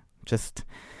yeah, just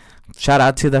shout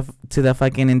out to the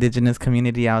fucking Indigenous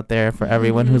community out there, for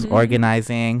everyone who's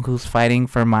organizing, who's fighting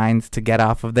for mines to get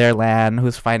off of their land,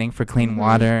 who's fighting for clean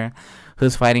water,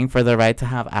 who's fighting for the right to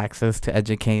have access to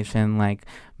education. Like,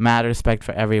 mad respect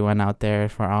for everyone out there,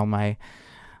 for all my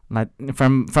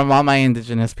from all my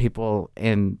Indigenous people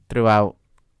throughout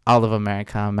all of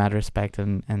America. Mad respect,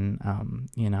 and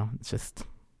it's just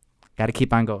gotta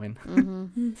keep on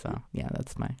going. So yeah,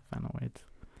 that's my final words.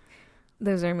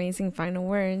 Those are amazing final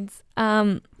words.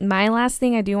 My last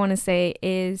thing I do want to say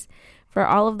is, for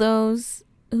all of those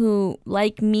who,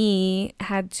 like me,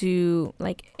 had to,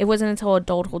 it wasn't until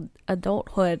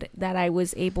adulthood that I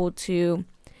was able to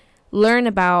learn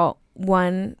about,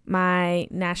 one, my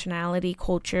nationality,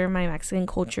 culture, my Mexican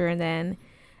culture, and then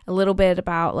a little bit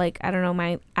about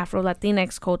my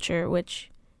Afro-Latinx culture,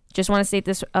 which, just want to state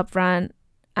this up front,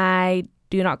 I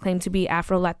do not claim to be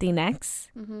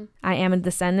Afro-Latinx. I am a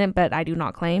descendant, but I do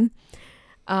not claim.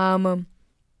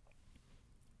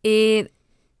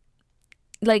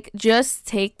 Just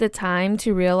take the time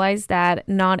to realize that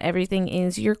not everything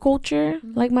is your culture,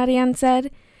 like Marian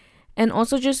said. And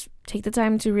also just take the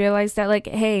time to realize that,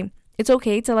 hey, it's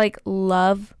okay to,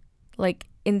 love,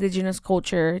 Indigenous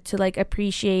culture, to,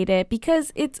 appreciate it,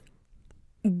 because it's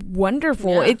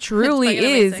wonderful. Yeah, it truly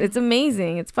is. It's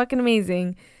amazing. It's fucking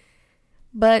amazing.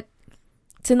 But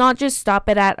to not just stop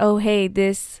it at, oh, hey,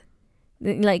 this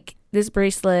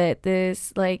bracelet,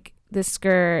 this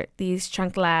skirt, these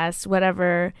chanclas,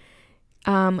 whatever,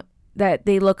 that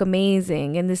they look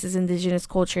amazing, and this is Indigenous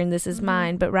culture, and this is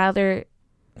mine, but rather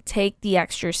take the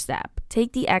extra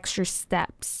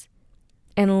steps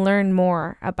and learn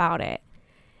more about it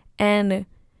and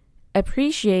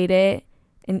appreciate it.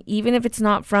 And even if it's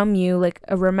not from you,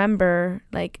 remember,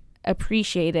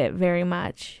 appreciate it very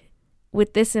much.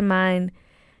 With this in mind,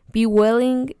 be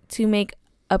willing to make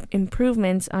up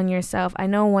improvements on yourself. I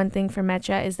know one thing for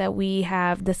Mecha is that we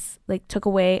have this, took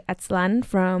away Atzlan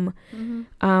from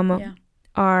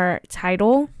our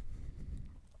title,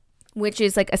 which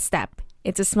is a step.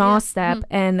 It's a small step,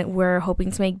 and we're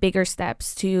hoping to make bigger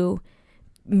steps to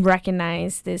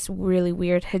recognize this really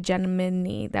weird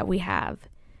hegemony that we have.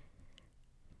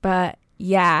 But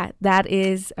yeah, that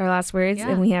is our last words,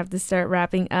 and we have to start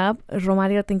wrapping up.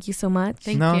 Romario, thank you so much.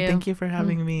 Thank you for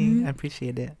having me. I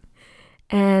appreciate it.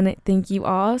 And thank you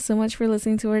all so much for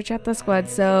listening to our Chata Squad.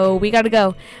 So we gotta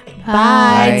go.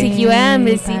 Bye. TQM.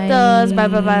 Besitos.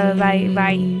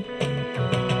 Bye.